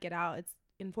that bad, get out. It's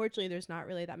unfortunately there's not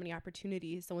really that many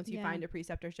opportunities. So once you find a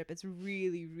preceptorship, it's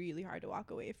really, really hard to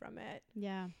walk away from it.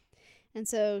 Yeah. And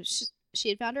so she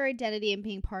had found her identity in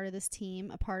being part of this team,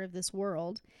 a part of this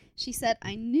world. She said,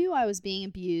 I knew I was being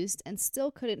abused and still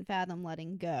couldn't fathom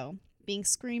letting go. Being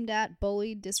screamed at,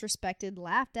 bullied, disrespected,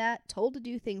 laughed at, told to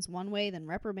do things one way, then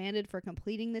reprimanded for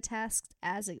completing the tasks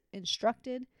as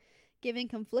instructed, given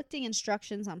conflicting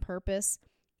instructions on purpose,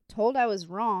 told I was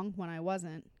wrong when I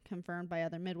wasn't, confirmed by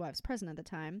other midwives present at the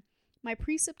time. My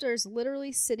preceptors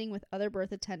literally sitting with other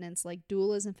birth attendants like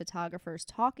doulas and photographers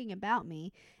talking about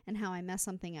me and how I messed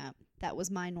something up. That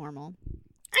was my normal.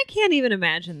 I can't even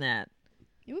imagine that.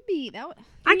 It would be that.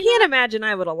 I can't imagine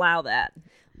I would allow that.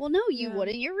 Well, no, you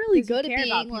wouldn't. You're really good at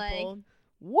being like,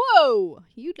 whoa.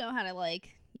 You know how to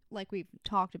like we've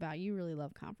talked about. You really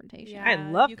love confrontation. I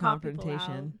love you call people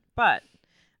confrontation, but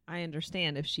I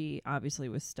understand if she obviously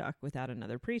was stuck without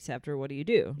another preceptor, what do you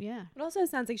do? Yeah. It also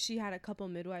sounds like she had a couple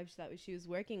midwives that she was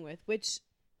working with, which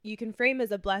you can frame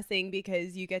as a blessing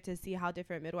because you get to see how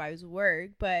different midwives work.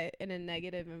 But in a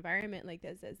negative environment like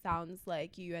this, it sounds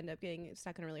like you end up getting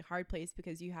stuck in a really hard place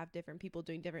because you have different people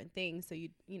doing different things. So you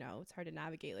know, it's hard to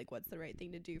navigate like what's the right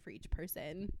thing to do for each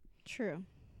person. True.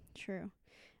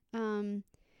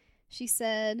 She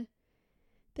said,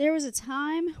 there was a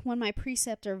time when my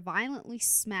preceptor violently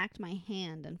smacked my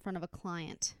hand in front of a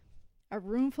client, a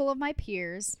room full of my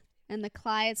peers, and the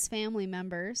client's family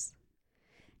members.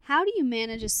 How do you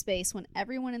manage a space when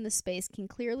everyone in the space can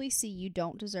clearly see you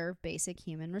don't deserve basic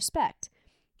human respect?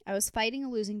 I was fighting a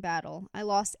losing battle. I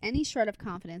lost any shred of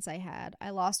confidence I had. I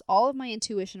lost all of my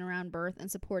intuition around birth and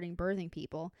supporting birthing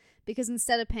people, because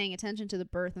instead of paying attention to the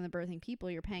birth and the birthing people,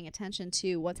 you're paying attention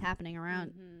to what's happening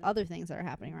around other things that are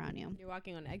happening around you. You're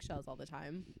walking on eggshells all the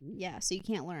time. Yeah, so you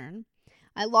can't learn.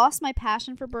 I lost my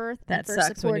passion for birth. That and for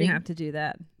sucks supporting. when you have to do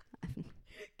that.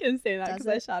 Can say that Does because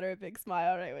I it? shot her a big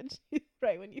smile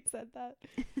right when you said that.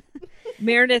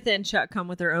 Meredith and Chuck come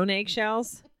with their own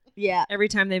eggshells. Yeah. Every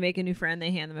time they make a new friend,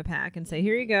 they hand them a pack and say,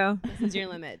 here you go. This is your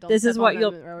limit. Don't This is step what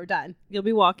on them or we're done. You'll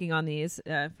be walking on these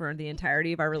for the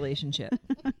entirety of our relationship.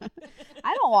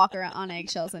 I don't walk around on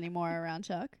eggshells anymore around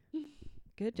Chuck.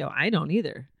 Good, Joe. I don't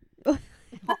either.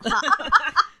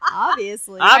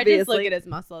 Obviously. I just Obviously. look at his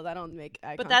muscles. I don't make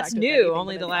eye But contact that's with new, anything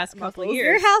only but the his last couple of muscles.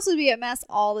 years. Your house would be a mess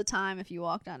all the time if you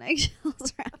walked on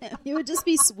eggshells around him. You would just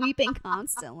be sweeping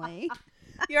constantly.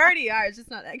 You already are. It's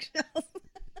just not eggshells.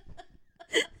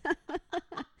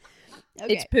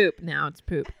 Okay. It's poop now. It's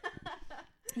poop.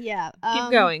 Yeah.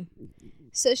 Keep going.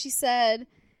 So she said,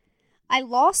 I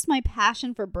lost my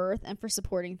passion for birth and for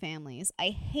supporting families. I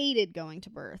hated going to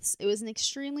births. It was an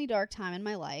extremely dark time in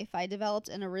my life. I developed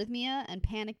an arrhythmia and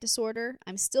panic disorder.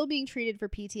 I'm still being treated for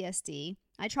PTSD.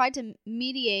 I tried to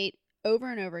mediate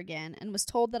over and over again and was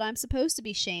told that I'm supposed to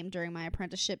be shamed during my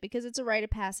apprenticeship because it's a rite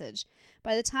of passage.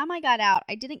 By the time I got out,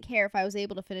 I didn't care if I was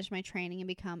able to finish my training and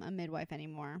become a midwife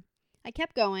anymore. I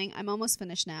kept going. I'm almost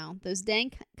finished now. Those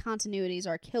dang continuities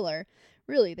are killer.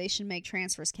 Really, they should make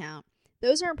transfers count.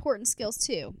 Those are important skills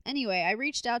too. Anyway, I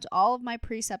reached out to all of my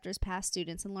preceptors' past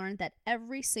students and learned that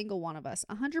every single one of us,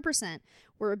 100%,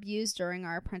 were abused during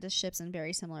our apprenticeships in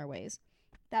very similar ways.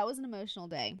 That was an emotional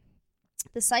day.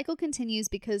 The cycle continues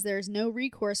because there is no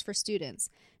recourse for students.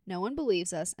 No one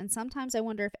believes us, and sometimes I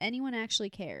wonder if anyone actually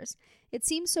cares. It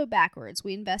seems so backwards.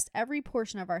 We invest every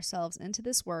portion of ourselves into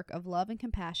this work of love and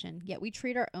compassion, yet we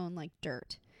treat our own like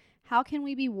dirt. How can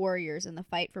we be warriors in the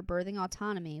fight for birthing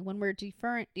autonomy when we're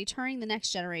deterring the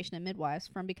next generation of midwives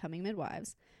from becoming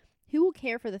midwives? Who will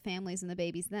care for the families and the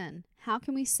babies then? How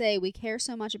can we say we care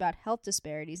so much about health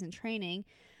disparities in training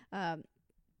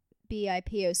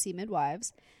BIPOC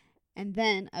midwives and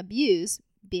then abuse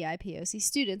BIPOC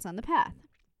students on the path?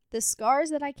 The scars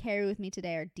that I carry with me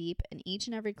today are deep, and each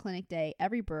and every clinic day,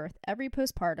 every birth, every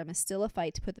postpartum is still a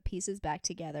fight to put the pieces back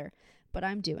together, but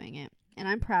I'm doing it, and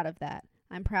I'm proud of that.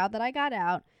 I'm proud that I got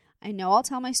out. I know I'll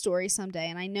tell my story someday,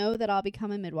 and I know that I'll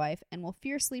become a midwife and will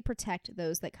fiercely protect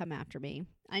those that come after me.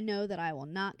 I know that I will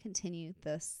not continue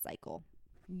this cycle.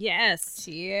 Yes.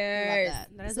 Cheers. that.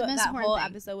 That is The what Miss that Horn whole thing.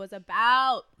 episode was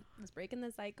about. It's breaking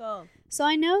the cycle. So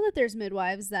I know that there's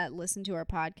midwives that listen to our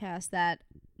podcast that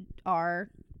are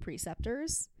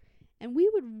preceptors, and we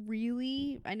would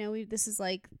really, I know this is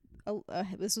like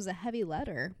this was a heavy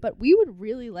letter, but we would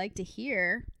really like to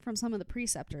hear from some of the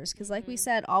preceptors, because like we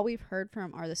said, all we've heard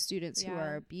from are the students who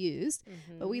are abused,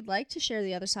 but we'd like to share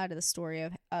the other side of the story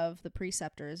of the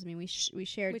preceptors. I mean, we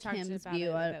shared Kim's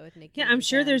view of with Nikki. Yeah, I'm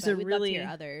sure there's a we'd love to really hear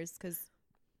others, because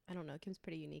I don't know, Kim's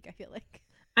pretty unique, I feel like.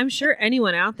 I'm sure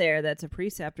anyone out there that's a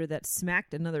preceptor that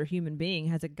smacked another human being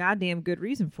has a goddamn good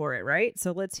reason for it, right?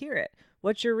 So let's hear it.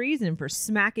 What's your reason for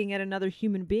smacking at another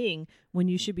human being when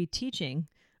you should be teaching?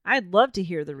 I'd love to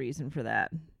hear the reason for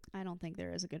that. I don't think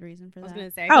there is a good reason for I was that. going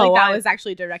to say, I feel like that I- was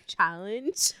actually a direct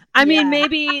challenge. I mean,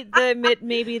 Yeah.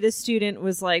 maybe the student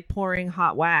was like pouring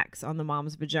hot wax on the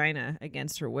mom's vagina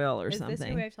against her will or Is this your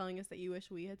something. way of telling us that you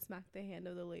wish we had smacked the hand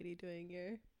of the lady doing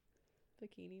your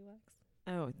bikini wax?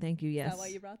 Oh, thank you. Is Yes. that why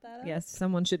you brought that up? Yes,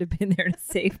 someone should have been there to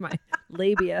save my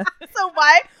labia. So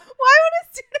why would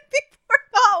a student be pouring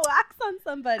hot wax on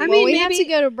somebody? I Well, mean, we have maybe- to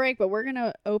go to break, but we're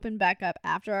gonna open back up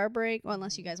after our break, well,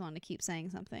 unless you guys want to keep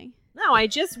saying something. No, I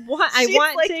just want She's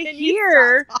like, to "Can you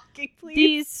hear stop talking, please?"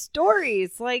 these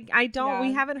stories. Like we Yeah.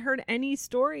 haven't heard any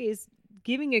stories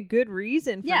giving a good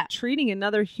reason for Yeah. treating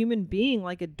another human being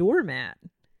like a doormat.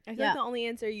 I feel Yeah. like the only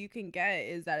answer you can get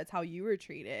is that it's how you were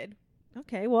treated.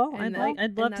 Okay, well, And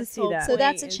I'd love to that's see the whole that. So point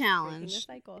that's a is challenge. breaking the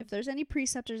cycle. If there's any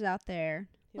preceptors out there,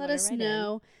 You let wanna us write in.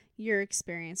 know your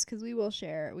experience, because we will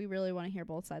share it. We really want to hear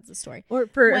both sides of the story. Or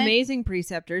for When- amazing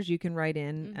preceptors, you can write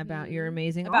in about your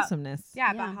amazing About- awesomeness.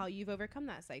 Yeah, Yeah. about how you've overcome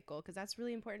that cycle, because that's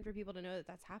really important for people to know that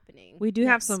that's happening. We do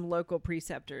have Yes. some local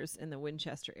preceptors in the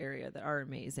Winchester area that are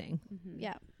amazing.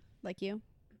 Yeah, like you.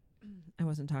 I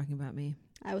wasn't talking about me.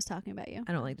 I was talking about you.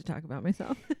 I don't like to talk about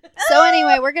myself. So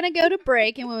anyway, we're going to go to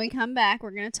break, and when we come back, we're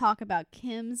going to talk about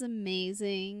Kim's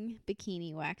amazing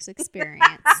bikini wax experience.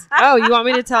 Oh, you want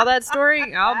me to tell that story?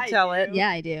 I'll I tell do. it. Yeah,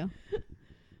 I do.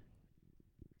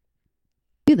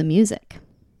 Do the music.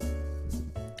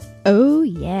 Oh,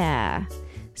 yeah.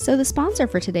 So the sponsor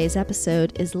for today's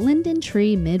episode is Linden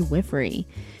Tree Midwifery,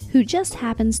 who just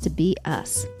happens to be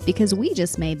us, because we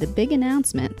just made the big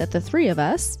announcement that the three of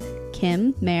us,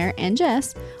 Kim, Mare, and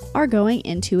Jess, are going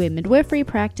into a midwifery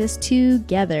practice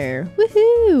together.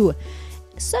 Woohoo!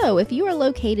 So, if you are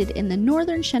located in the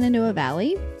northern Shenandoah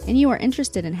Valley and you are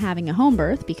interested in having a home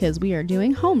birth, because we are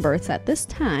doing home births at this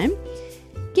time,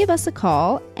 give us a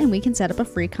call and we can set up a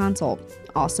free consult.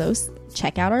 Also,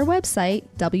 check out our website,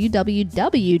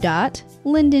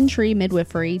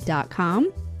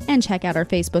 www.lindentreemidwifery.com, and check out our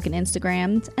Facebook and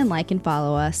Instagrams and like and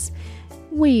follow us.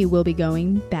 We will be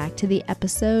going back to the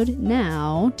episode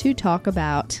now to talk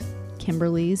about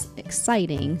Kimberly's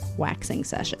exciting waxing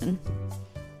session.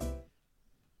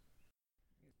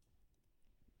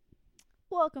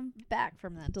 Welcome back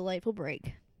from that delightful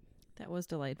break. That was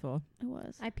delightful It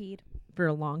was. I peed. for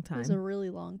a long It time. was a really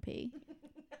long pee.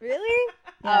 Really?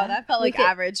 Yeah. Oh, that felt We like could-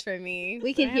 average for me.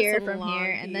 We I could have hear some from long here,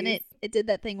 and then pees. it did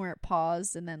that thing where it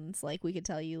paused, and then it's like we could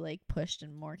tell you like pushed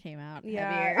and more came out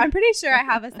Yeah, heavier. I'm pretty sure I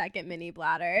have a second mini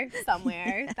bladder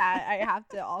somewhere that I have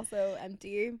to also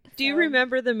empty. Do you so-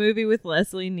 remember the movie with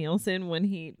Leslie Nielsen when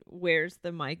he wears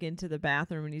the mic into the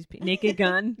bathroom and he's Naked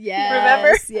Gun? Yes,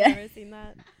 Remember? Yeah. Never seen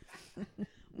that.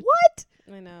 What?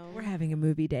 I know. We're having a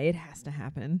movie day. It has to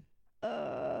happen.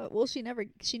 Well, she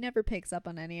never picks up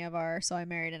on any of our "So I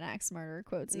Married an Axe Murderer"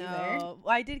 quotes either. No,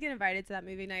 well, I did get invited to that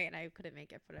movie night, and I couldn't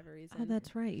make it for whatever reason. Oh,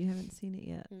 that's right. You haven't seen it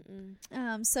yet.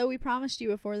 Mm-mm. So we promised you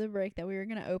before the break that we were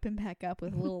going to open back up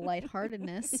with a little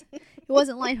lightheartedness. It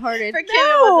wasn't lighthearted. For Kim,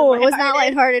 No, it was not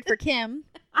lighthearted for Kim.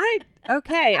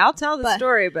 Okay, I'll tell the But-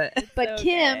 story, but But So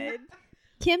Kim good.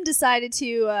 Kim decided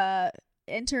to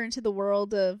enter into the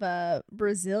world of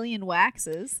Brazilian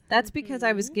waxes. that's because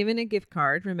I was given a gift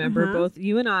card. Remember, Uh-huh. both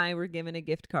you and I were given a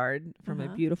gift card from a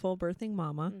Uh-huh. beautiful birthing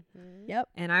mama. Mhm. Yep.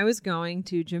 And I was going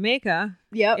to Jamaica.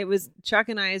 Yep. It was Chuck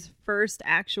and I's first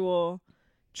actual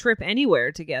trip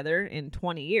anywhere together in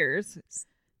 20 years.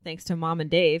 Thanks to Mom and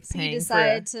Dave So you paying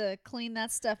decided to clean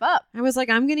that stuff up. I was like,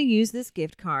 I'm going to use this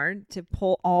gift card to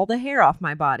pull all the hair off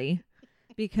my body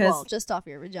because Well, just off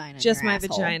your vagina. and just your my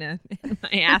asshole. vagina and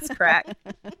my ass crack.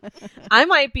 I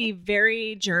might be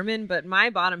very German, but my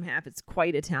bottom half is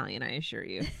quite Italian, I assure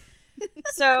you.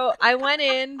 So I went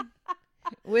in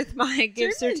with my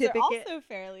gift Germans certificate. are also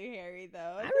fairly hairy,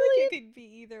 though. I feel really- like it could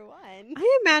be either one.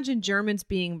 I imagine Germans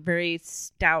being very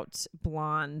stout,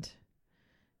 blonde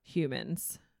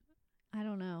humans. I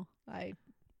don't know. I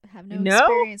have no No?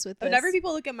 experience with this. Whenever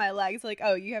people look at my legs, like,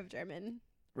 oh, you have German.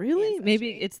 Really? Ancestry. Maybe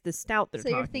it's the stout they're So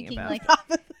you're talking thinking about. like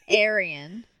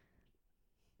Aryan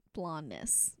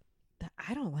blondness.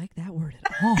 I don't like that word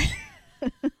at all.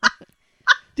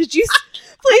 Did you?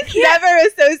 Please never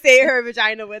associate her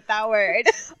vagina with that word.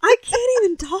 I can't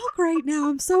even talk right now.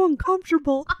 I'm so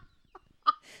uncomfortable.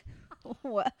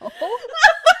 Well,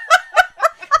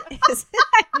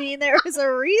 I mean, there was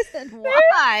a reason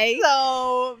why.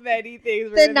 So many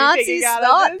things. The Nazis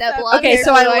thought that blonde Okay, hair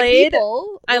so I white laid-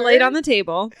 people I were- laid on the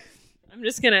table. I'm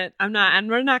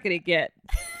not gonna get.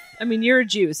 I mean, you're a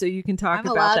Jew, so you can talk I'm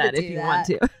about allowed to that if do you that. want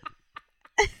to.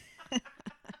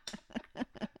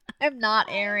 I'm not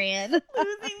Aryan. Losing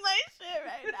my shit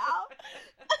right now.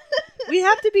 We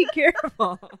have to be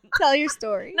careful. Tell your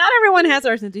story. Not everyone has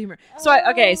our sense of humor. So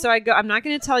I go. I'm not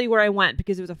going to tell you where I went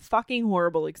because it was a fucking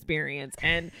horrible experience,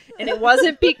 and it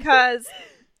wasn't because.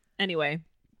 Anyway,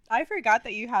 I forgot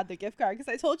that you had the gift card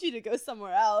because I told you to go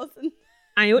somewhere else. And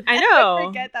I know. I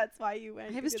forget that's why you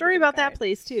went. I have to a get story the gift about that card.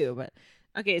 place too, but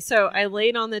okay. So I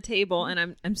laid on the table,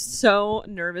 and I'm so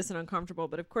nervous and uncomfortable.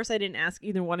 But of course, I didn't ask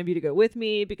either one of you to go with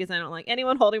me because I don't like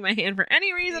anyone holding my hand for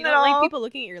any reason You at don't all. like people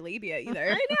looking at your labia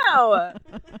either. I know.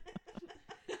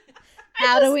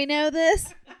 How do we know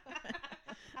this?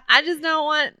 I just don't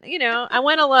want. I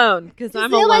went alone because I'm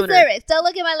a feel my loner. cervix. Don't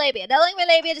look at my labia. Don't look at my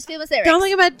labia. Just feel my cervix. Don't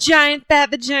look at my giant fat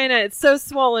vagina. It's so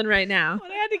swollen right now.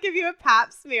 When I had to give you a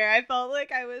pap smear, I felt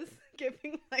like I was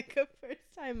giving like a first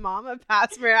time mom a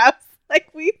pap smear. I was like,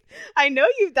 I know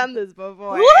you've done this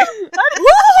before. Just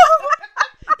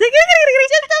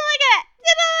don't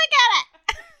look at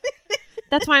it.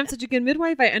 That's why I'm such a good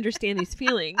midwife. I understand these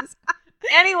feelings.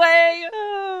 Anyway,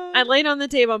 I laid on the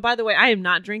table. And by the way, I am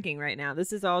not drinking right now.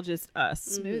 This is all just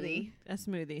us. Smoothie. A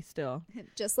smoothie still.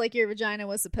 Just like your vagina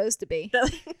was supposed to be.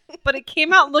 But it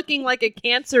came out looking like a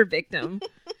cancer victim.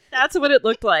 That's what it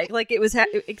looked like. Like it was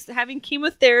having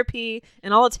chemotherapy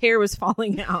and all its hair was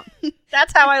falling out.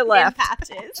 That's how I left. In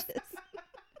patches.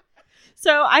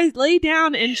 So I lay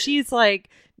down and she's like,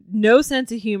 no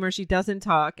sense of humor. She doesn't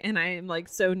talk. And I am like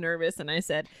so nervous. And I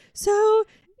said, so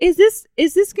is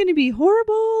this going to be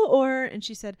horrible? And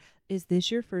she said, is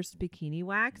this your first bikini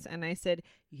wax? And I said,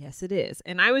 yes, it is.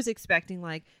 And I was expecting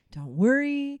like, don't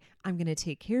worry, I'm going to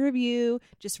take care of you.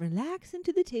 Just relax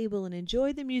into the table and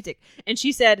enjoy the music. And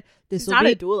she said, this She's will not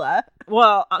be a doula.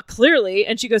 well, clearly.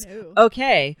 And she goes, No.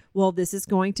 okay, well, this is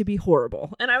going to be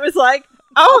horrible. And I was like,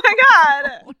 oh my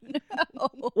God. No.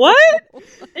 What?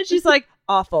 And she's like,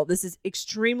 awful. This is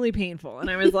extremely painful. And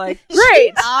I was like,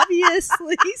 great.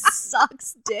 Obviously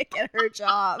sucks dick at her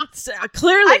job. So, I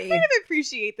clearly. kind of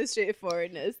appreciate the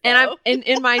straightforwardness. And I'm though.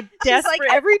 in my She's desperate.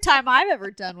 like, every time I've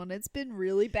ever done one, it's been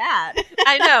really bad.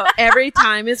 I know every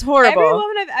time is Every horrible.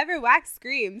 woman I've ever waxed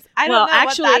screams. I Well, don't know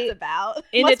actually, what that's about.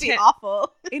 in Must be atten-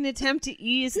 awful. In attempt to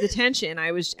ease the tension,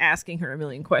 I was asking her a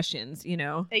million questions.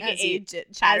 AKA As you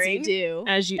chattering. do.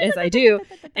 As I do,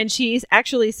 and she's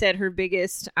actually said her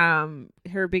biggest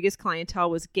clientele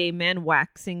was gay men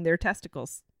waxing their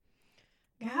testicles.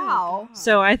 Wow.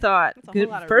 So I thought, That's a good.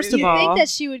 whole lot of First of You room. all, think that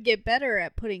she would get better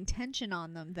at putting tension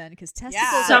on them then, because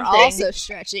testicles are Something. also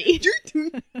stretchy.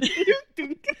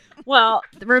 well,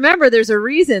 remember, there's a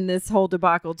reason this whole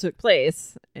debacle took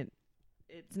place.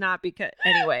 It's not because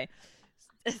anyway.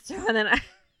 So then I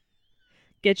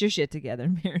get your shit together,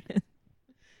 Meredith.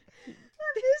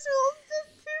 Visuals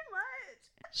just too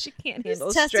much. She can't His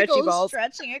handle stretchy testicles balls.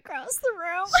 stretching across the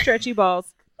room. Stretchy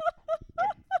balls.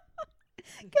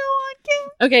 Go on,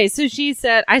 Kim. Okay, so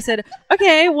I said,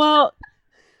 okay, well,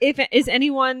 is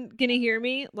anyone gonna hear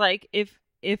me? Like,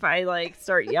 if I like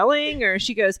start yelling, or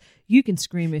she goes, you can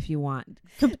scream if you want.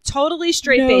 Totally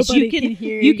straight face. Nobody You can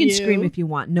hear you can you. scream if you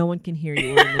want. No one can hear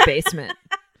you. We're in the basement.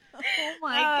 Oh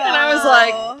my And god. I was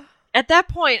like, at that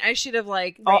point, I should have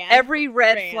like every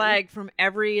red Ran. flag from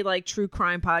every like true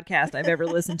crime podcast I've ever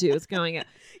listened to is going up.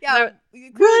 yeah, Run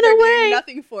they're doing away.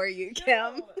 Nothing for you,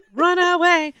 Kim. Run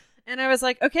away. And I was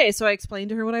like, okay. So I explained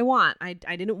to her what I want. I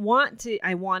didn't want to.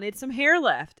 I wanted some hair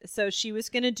left. So she was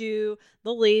going to do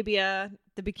the labia,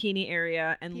 the bikini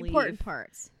area, and the leave important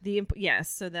parts. yes,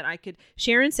 so that I could.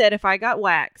 Sharon said if I got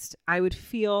waxed, I would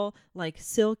feel like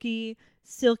silky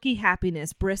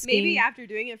happiness, brisking. Maybe after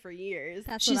doing it for years.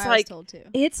 That's She's what I like, was told too.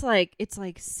 It's like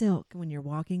silk when you're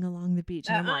walking along the beach.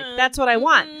 And I'm Uh-uh. like, that's what I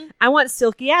want. Mm-mm. I want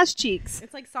silky ass cheeks.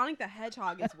 It's like Sonic the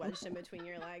Hedgehog is wedged in between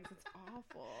your legs. It's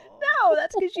awful. No,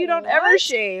 that's because you don't ever What?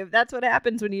 shave. That's what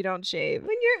happens when you don't shave.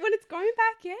 When it's going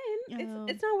back in, Oh.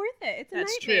 it's not worth it. It's a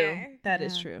That's nightmare. true. That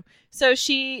is Yeah. true. So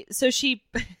she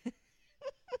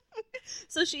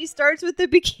so she starts with the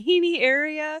bikini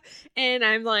area, and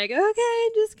I'm like, okay,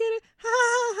 I'm just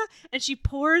gonna and she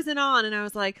pours it on, and I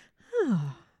was like,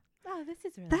 oh, Oh, this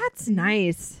is really that's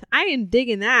nice. I am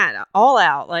digging that all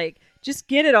out. Like Just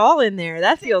get it all in there.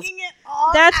 That feels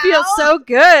Feels so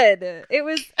good. It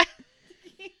was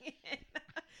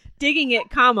digging it,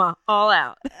 comma, all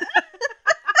out.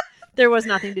 There was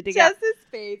nothing to dig out. Just his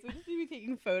face. We should be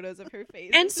taking photos of her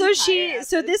face. And so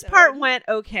this part went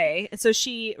okay. And so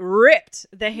she ripped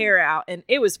the hair out, and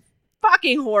it was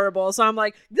fucking horrible. So I'm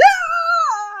like,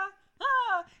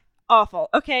 awful.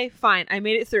 Okay, fine. I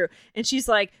made it through. And she's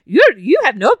like, you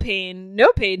have no pain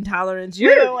tolerance.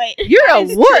 You're a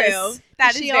wuss.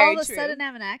 That Does is she very all of a true. sudden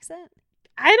have an accent?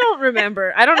 I don't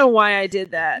remember. I don't know why I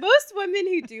did that. Most women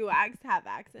who do wax have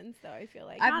accents, though. I feel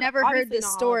like I've never heard this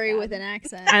story with an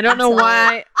accent. I don't know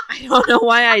why. I don't know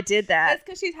why I did that. That's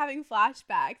because she's having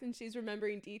flashbacks and she's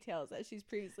remembering details that she's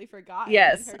previously forgotten.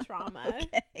 Yes. In her trauma.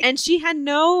 Okay. And she had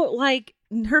no, like,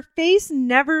 her face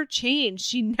never changed.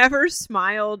 She never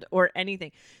smiled or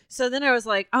anything. So then I was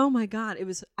like, oh my God, it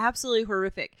was absolutely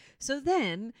horrific. So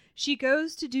then she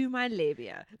goes to do my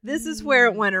labia. This is where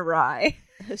it went awry.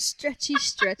 Stretchy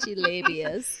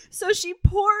labias. So she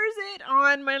pours it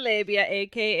on my labia,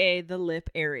 aka the lip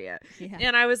area. Yeah.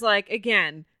 And I was like,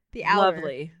 again, The outer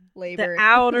lovely. labia. The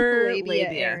outer labia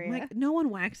labia. area. Like, no one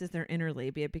waxes their inner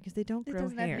labia because they don't It grow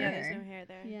doesn't have hair. Yeah, hair. there's no hair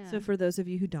there. Yeah. So for those of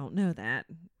you who don't know that,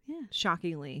 Yeah.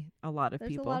 shockingly, a lot of There's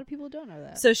people. a lot of people who don't know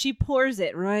that. So she pours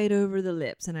it right over the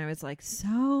lips, and I was like,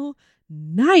 so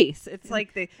nice. It's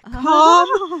like the calm,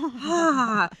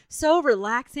 so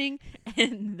relaxing.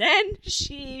 And then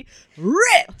she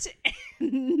ripped.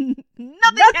 And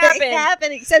nothing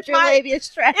happened. except your labia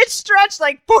stretch. It stretched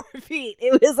like 4 feet.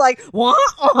 It was like, wah.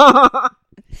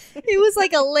 It was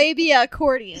like a labia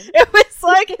accordion. It was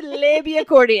like a labia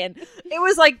accordion. It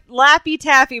was like Laffy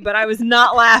Taffy, but I was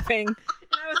not laughing. And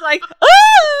I was like,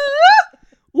 ah,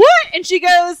 what? And she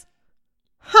goes,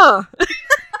 huh.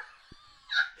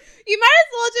 You might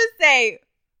as well just say,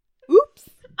 oops.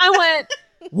 I went,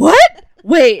 what?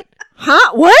 Wait,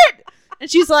 huh? What? And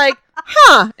she's like,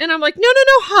 huh? And I'm like, no,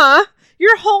 huh?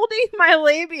 You're holding my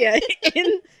labia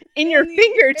in your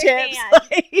fingertips. hand.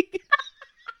 Like,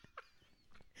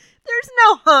 there's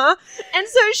no huh. And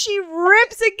so she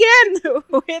rips again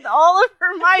with all of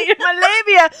her might, and my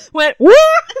labia went, whoop.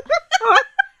 I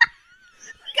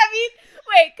mean,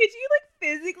 wait, could you like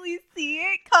physically see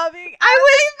it coming?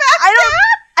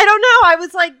 I don't know. I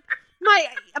was like, my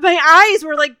eyes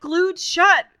were like glued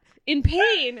shut in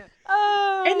pain.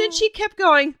 Oh. And then she kept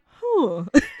going, huh.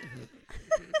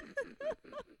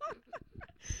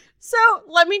 So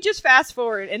let me just fast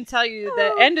forward and tell you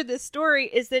the end of this story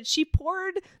is that she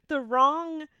poured the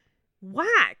wrong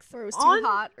wax Or it was too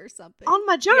hot or something. on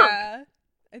my junk. Yeah.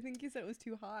 I think you said it was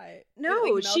too hot. No,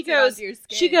 It, like, she melted onto goes, your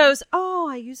skin. she goes, oh,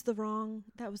 I used that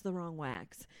was the wrong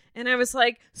wax. And I was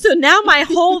like, so now my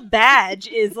whole badge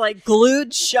is like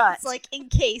glued shut. It's like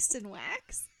encased in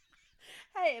wax.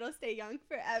 Hey, it'll stay young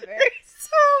forever.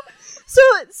 So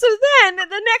then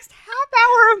the next half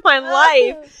hour of my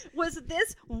life was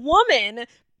this woman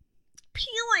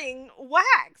peeling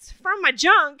wax from my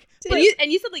junk.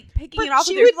 And you said like picking it off with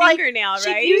she your would, like, fingernail, right?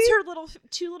 She'd use her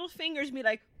two little fingers and be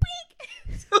like,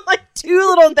 beep. So like 2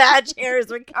 little badge hairs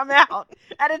would come out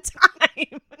at a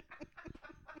time.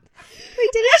 Wait,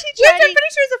 didn't she Which try I'm to?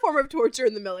 pretty sure is a form of torture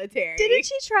in the military. Didn't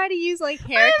she try to use like I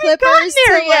hair haven't clippers gotten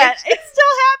there to yet. like? It's still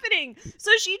happening.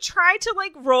 So she tried to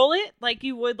like roll it like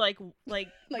you would like Like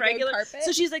a regular carpet?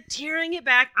 So she's like tearing it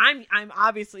back. I'm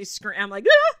obviously screaming. I'm like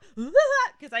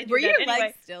because I do Were that your anyway.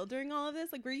 legs still doing all of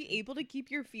this? Like, were you able to keep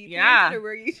your feet Yeah. planted, or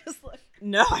were you just like...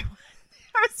 No, I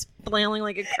was flailing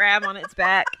like a crab on its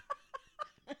back.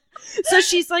 So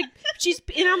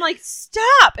and I'm like,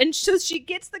 stop. And so she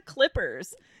gets the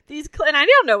clippers. And I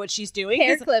don't know what she's doing.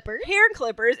 Hair 'cause clippers. Hair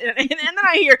clippers. And then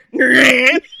I hear, And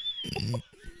then did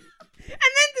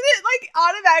it, like,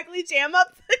 automatically jam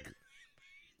up the...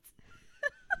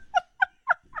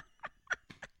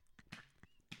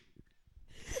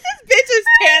 This bitch is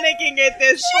panicking at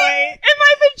this point. and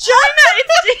my vagina,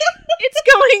 it's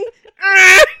going,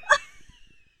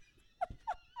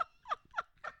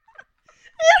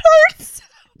 it hurts so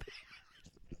bad.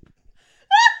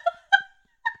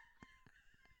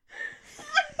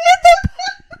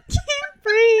 Can't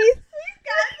breathe.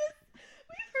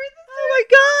 We've heard this Oh my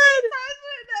God.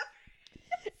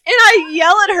 And I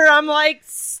yell at her. I'm like,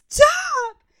 stop.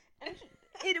 And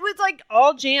it was like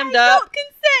all jammed up. Don't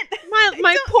consent.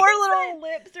 My Don't poor consent. little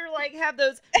lips are like have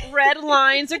those red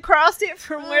lines across it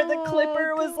from where the Oh,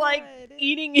 clipper was like God.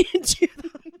 eating into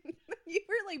them. You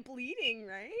were like bleeding,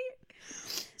 right?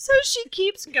 So she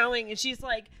keeps going and she's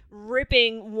like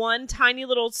ripping one tiny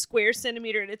little square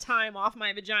centimeter at a time off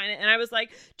my vagina. And I was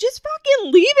like, just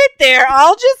fucking leave it there.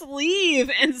 I'll just leave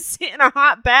and sit in a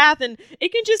hot bath and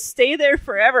it can just stay there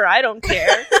forever. I don't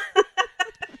care.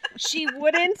 She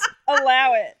wouldn't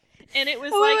allow it. And it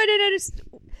was like,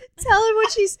 tell her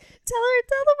what she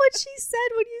said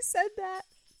when you said that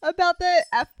about the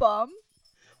F-bomb.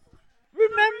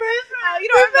 Remember? Oh, you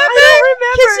don't remember? I don't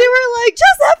remember. Because you were like,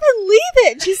 just up and leave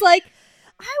it. And she's like,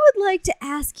 I would like to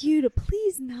ask you to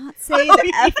please not say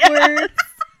the F word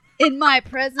in my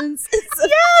presence. It's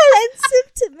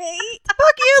offensive to me.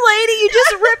 fuck you, lady. You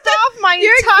just ripped off my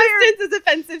Your entire... existence is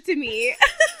offensive to me.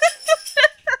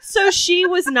 So she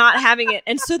was not having it.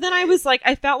 And so then I was like,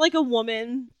 I felt like a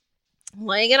woman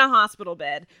laying in a hospital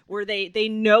bed where they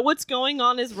know what's going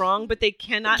on is wrong, but they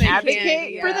cannot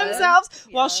advocate for themselves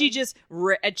while she just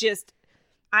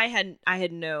I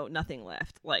had nothing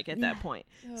left, like, at that point.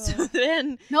 So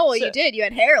then you did. You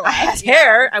had hair left. I had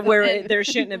hair where there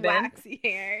shouldn't have been. Waxy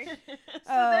hair.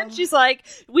 So then she's like,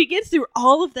 we get through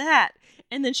all of that.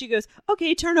 And then she goes,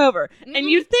 okay, turn over. Mm-hmm. And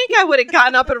you'd think I would have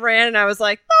gotten up and ran, and I was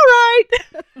like, all right.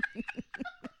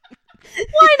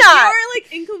 Why not? You were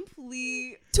like in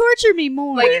complete torture me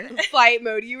more. Like flight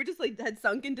mode. You were just like had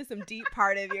sunk into some deep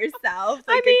part of yourself,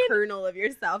 like a kernel of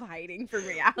yourself hiding from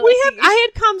reality. I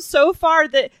had come so far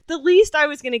that the least I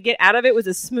was going to get out of it was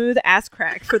a smooth ass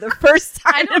crack for the first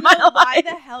time in my life. Why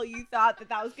the hell you thought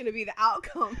that was going to be the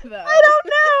outcome, though? I don't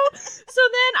know. So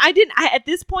then at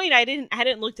this point I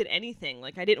hadn't looked at anything.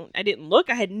 Like I didn't look.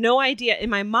 I had no idea. In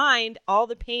my mind, all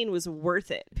the pain was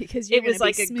worth it because it was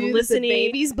like a glistening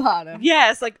baby's bottom.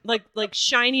 Yes, like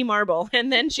shiny marble. And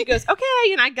then she goes,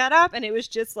 okay, and I got up, and it was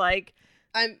just like,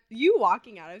 you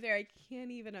walking out of there, I can't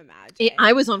even imagine.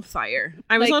 I was on fire.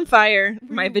 I was on fire.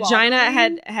 My vagina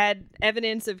had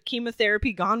evidence of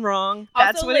chemotherapy gone wrong.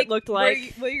 That's also, what it looked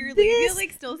like. Were your labia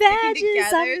still sticking together?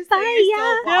 So you're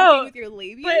still walking with your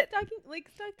labia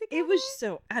stuck together? It was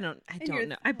so I don't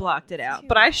know. I blocked it out.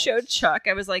 But I showed Chuck.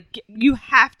 I was like, you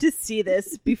have to see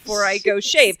this before I go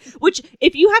shave. Which,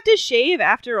 if you have to shave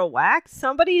after a wax,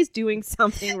 somebody is doing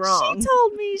something wrong. She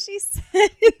told me, she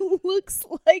said it looks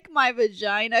like my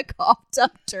vagina coughed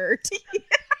up dirt.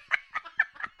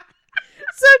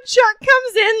 So Chuck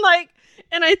comes in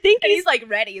and I think he's like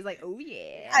ready. He's like, oh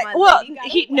yeah.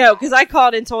 Because I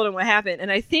called and told him what happened,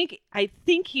 and I think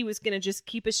he was gonna just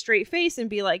keep a straight face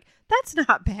and be like, that's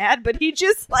not bad, but he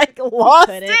just lost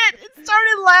it and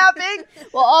started laughing.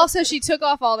 Well, also she took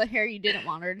off all the hair you didn't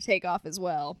want her to take off as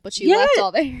well, but she left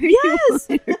all the hair. Yes,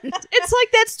 it's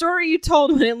like that story you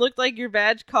told when it looked like your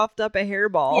badge coughed up a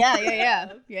hairball.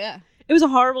 Yeah. It was a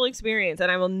horrible experience,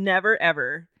 and I will never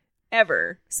ever.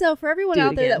 So for everyone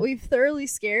out there that we've thoroughly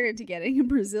scared into getting a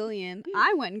Brazilian,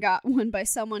 I went and got one by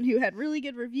someone who had really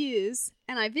good reviews,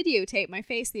 and I videotaped my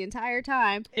face the entire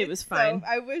time. It was fine. So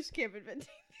I wish Kim had been taping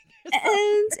herself.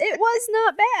 And it was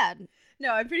not bad.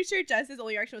 No, I'm pretty sure Jess's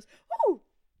only reaction was, "Ooh,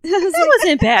 that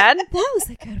wasn't bad. That was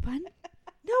a good one."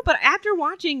 No, but after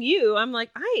watching you, I'm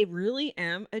like, I really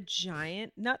am a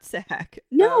giant nutsack.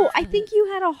 No, I think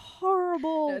you had a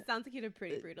horrible... No, it sounds like you had a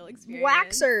pretty brutal experience.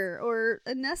 Waxer or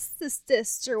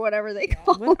anesthetist or whatever they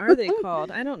call them. What are they called?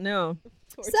 I don't know.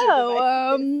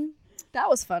 So, that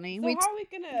was funny. So how are we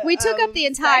gonna, we took up the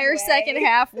entire second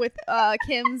half with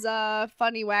Kim's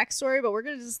funny wax story, but we're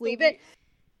going to just leave it.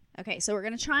 Okay, so we're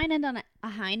going to try and end on a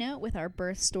high note with our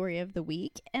birth story of the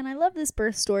week. And I love this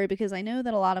birth story because I know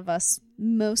that a lot of us,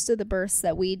 most of the births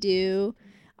that we do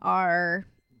are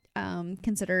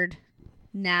considered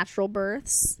natural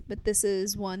births, but this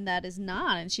is one that is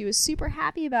not, and she was super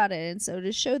happy about it. And so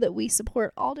to show that we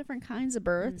support all different kinds of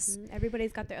births,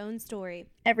 everybody's got their own story,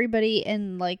 everybody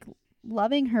in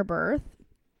loving her birth,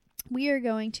 we are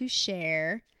going to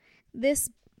share this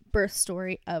birth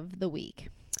story of the week.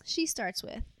 She starts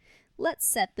with, let's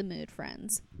set the mood,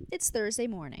 friends. It's Thursday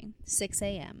morning, 6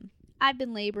 a.m. I've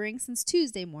been laboring since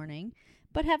Tuesday morning,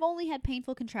 but have only had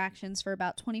painful contractions for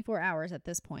about 24 hours at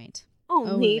this point.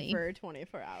 Only for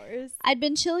 24 hours. I'd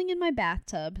been chilling in my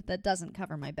bathtub that doesn't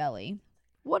cover my belly.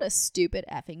 What a stupid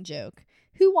effing joke.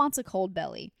 Who wants a cold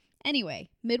belly? Anyway,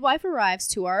 midwife arrives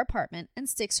to our apartment and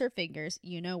sticks her fingers,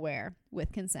 you know where,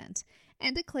 with consent,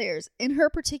 and declares, in her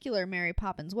particular Mary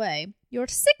Poppins way, "You're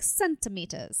 6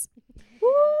 centimeters."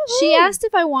 She asked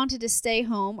if I wanted to stay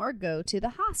home or go to the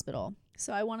hospital.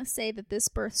 So I want to say that this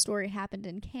birth story happened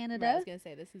in Canada. Right, I was going to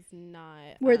say, this is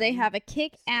not... where they have a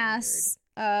kick-ass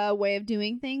way of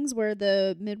doing things where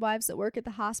the midwives that work at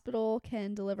the hospital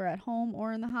can deliver at home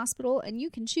or in the hospital, and you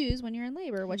can choose when you're in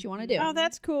labor what you want to do. Oh,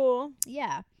 that's cool.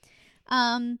 Yeah.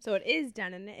 So it is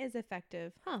done and it is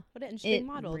effective. Huh, what an interesting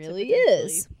model. It really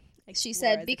is. She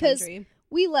said, because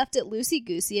we left it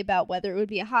loosey-goosey about whether it would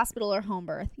be a hospital or home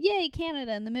birth. Yay,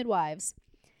 Canada and the midwives.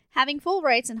 Having full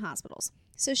rights in hospitals.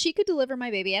 So she could deliver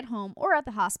my baby at home or at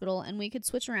the hospital, and we could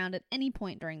switch around at any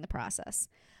point during the process.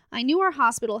 I knew our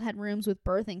hospital had rooms with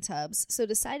birthing tubs, so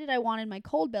decided I wanted my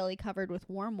cold belly covered with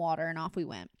warm water, and off we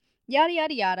went. Yada,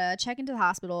 yada, yada, check into the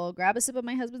hospital, grab a sip of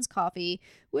my husband's coffee,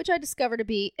 which I discovered to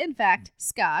be, in fact,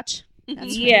 scotch.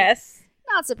 That's Yes. right.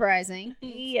 Not surprising.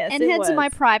 Yes, And head to my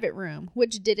private room,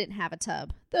 which didn't have a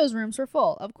tub. Those rooms were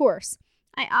full, of course.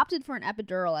 I opted for an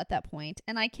epidural at that point,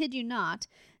 and I kid you not,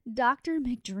 Dr.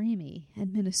 McDreamy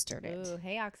administered it. Ooh,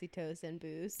 hey, oxytocin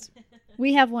boost.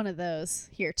 We have one of those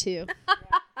here, too.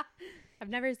 I've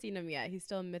never seen him yet. He's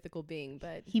still a mythical being,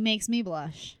 but He makes me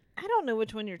blush. I don't know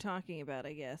which one you're talking about,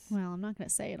 I guess. Well, I'm not going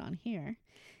to say it on here.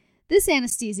 This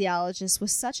anesthesiologist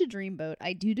was such a dreamboat,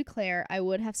 I do declare I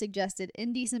would have suggested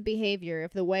indecent behavior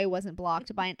if the way wasn't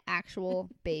blocked by an actual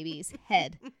baby's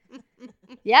head.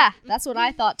 Yeah, that's what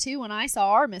I thought too when I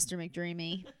saw our Mr.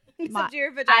 McDreamy. except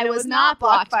your vagina I was not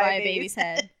blocked by a baby's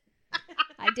head.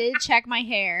 I did check my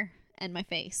hair and my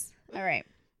face. All right.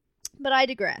 But I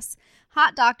digress.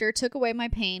 Hot doctor took away my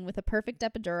pain with a perfect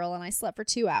epidural, and I slept for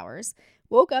 2 hours.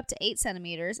 Woke up to 8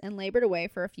 centimeters and labored away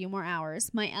for a few more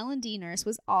hours. My L&D nurse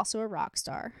was also a rock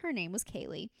star. Her name was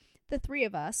Kaylee. The three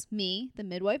of us, me, the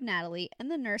midwife Natalie,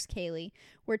 and the nurse Kaylee,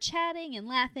 were chatting and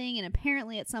laughing, and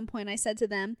apparently at some point I said to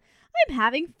them, I'm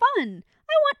having fun.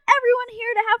 I want everyone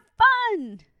here to have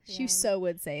fun. She Yeah. so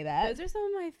would say that. Those are some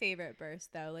of my favorite births,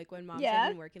 though. Like when moms Yeah. have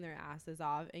been working their asses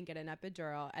off and get an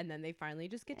epidural, and then they finally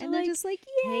just get to And they're like just like,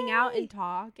 hang out "Yay." and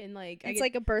talk and like It's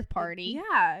like a birth party.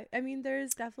 Yeah, I mean,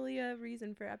 there's definitely a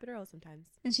reason for epidural sometimes.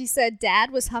 And she said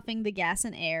Dad was huffing the gas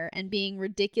and air and being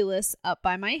ridiculous up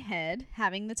by my head,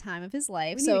 having the time of his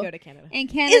life. We need So to go to Canada. in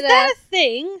Is Canada, that a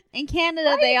thing?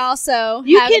 they also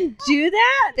You have can do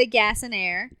that? the gas and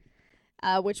air,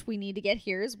 which we need to get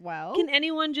here as well. Can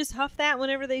anyone just huff that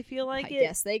whenever they feel I like it?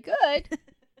 guess they could. I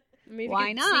mean, if Why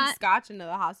you could not? sneak scotch into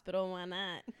the hospital, why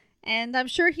not? And I'm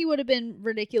sure he would have been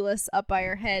ridiculous up by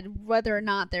her head whether or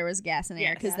not there was gas and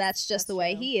air, because Yes, that's just the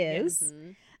way true. he is.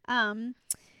 Mhm.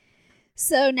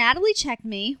 So Natalie checked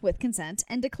me with consent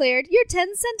and declared, "You're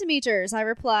 10 centimeters." I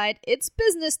replied, "It's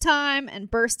business time," and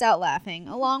burst out laughing,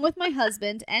 along with my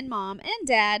husband and mom and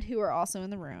dad, who were also in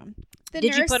the room. The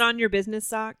Did you nurse- put on your business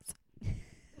socks?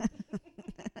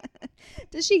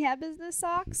 Does she have business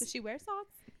socks? Does she wear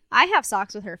socks? I have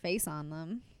socks with her face on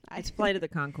them. It's Flight of the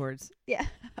Conchords. Yeah.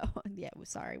 Oh, yeah.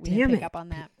 Sorry. We Damn didn't pick it. up on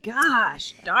that.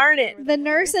 Gosh, darn it. The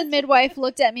nurse and midwife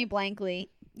looked at me blankly.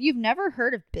 "You've never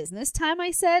heard of business time," I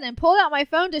said, and pulled out my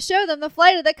phone to show them the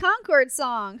Flight of the Conchord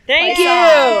song. Thank Play you.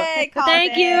 song. Yay, called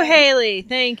Thank you, it. Haley.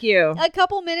 Thank you. A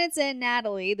couple minutes in,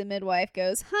 Natalie, the midwife,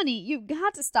 goes, "Honey, you've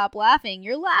got to stop laughing.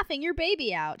 You're laughing your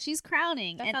baby out. She's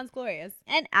crowning." That sounds glorious.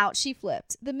 And out she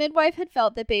flipped. The midwife had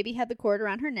felt that baby had the cord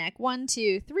around her neck 1,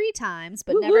 2, 3 times,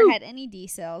 but never Woo-hoo. had any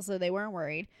decels, so they weren't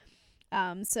worried.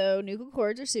 So nuchal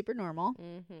cords are super normal.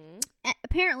 Mm-hmm.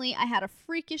 Apparently, I had a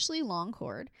freakishly long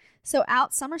cord. So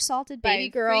out somersaulted baby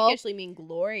By girl. freakishly mean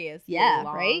glorious. Yeah,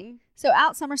 long. right? So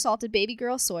out somersaulted baby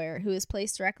girl Sawyer, who is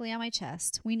placed directly on my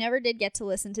chest. We never did get to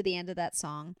listen to the end of that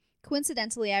song.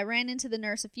 Coincidentally, I ran into the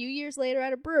nurse a few years later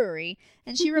at a brewery,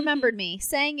 and she remembered me,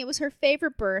 saying it was her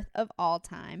favorite birth of all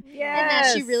time. And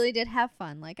that she Yes. really did have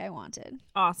fun like I wanted.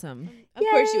 Awesome. Of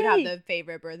course, you would Yay. have the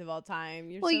favorite birth of all time.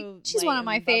 You're Well, so she's light one of and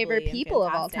my bubbly favorite and people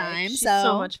of all fantastic. time. She's So-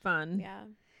 so much fun. Yeah.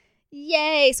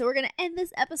 Yay! So we're going to end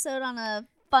this episode on a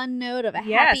fun note of a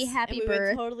Yes. happy And we birth.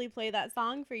 would totally play that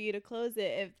song for you to close it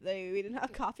if we didn't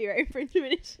have copyright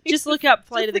infringement issues. Just look up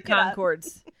Flight of the look it up.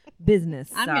 Conchords. Business.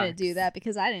 I'm going to socks. do that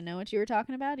because I didn't know what you were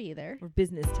talking about either. Or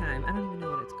business time. I don't even know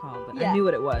what it's called, but Yeah. I knew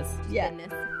what it was. Yeah.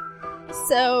 Goodness.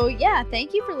 So, yeah,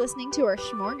 thank you for listening to our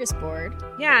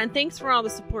smorgasbord. Yeah, and thanks for all the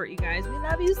support, you guys. We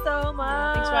love you so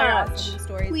much. Thanks for all your awesome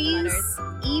stories and Please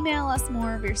letters. email us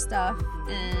more of your stuff.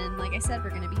 And like I said, we're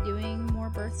going to be doing more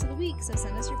births of the week. So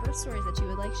send us your birth stories that you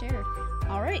would like shared.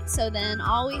 All right. So then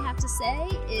all we have to say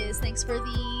is thanks for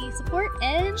the support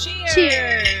and Cheers.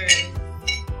 cheers.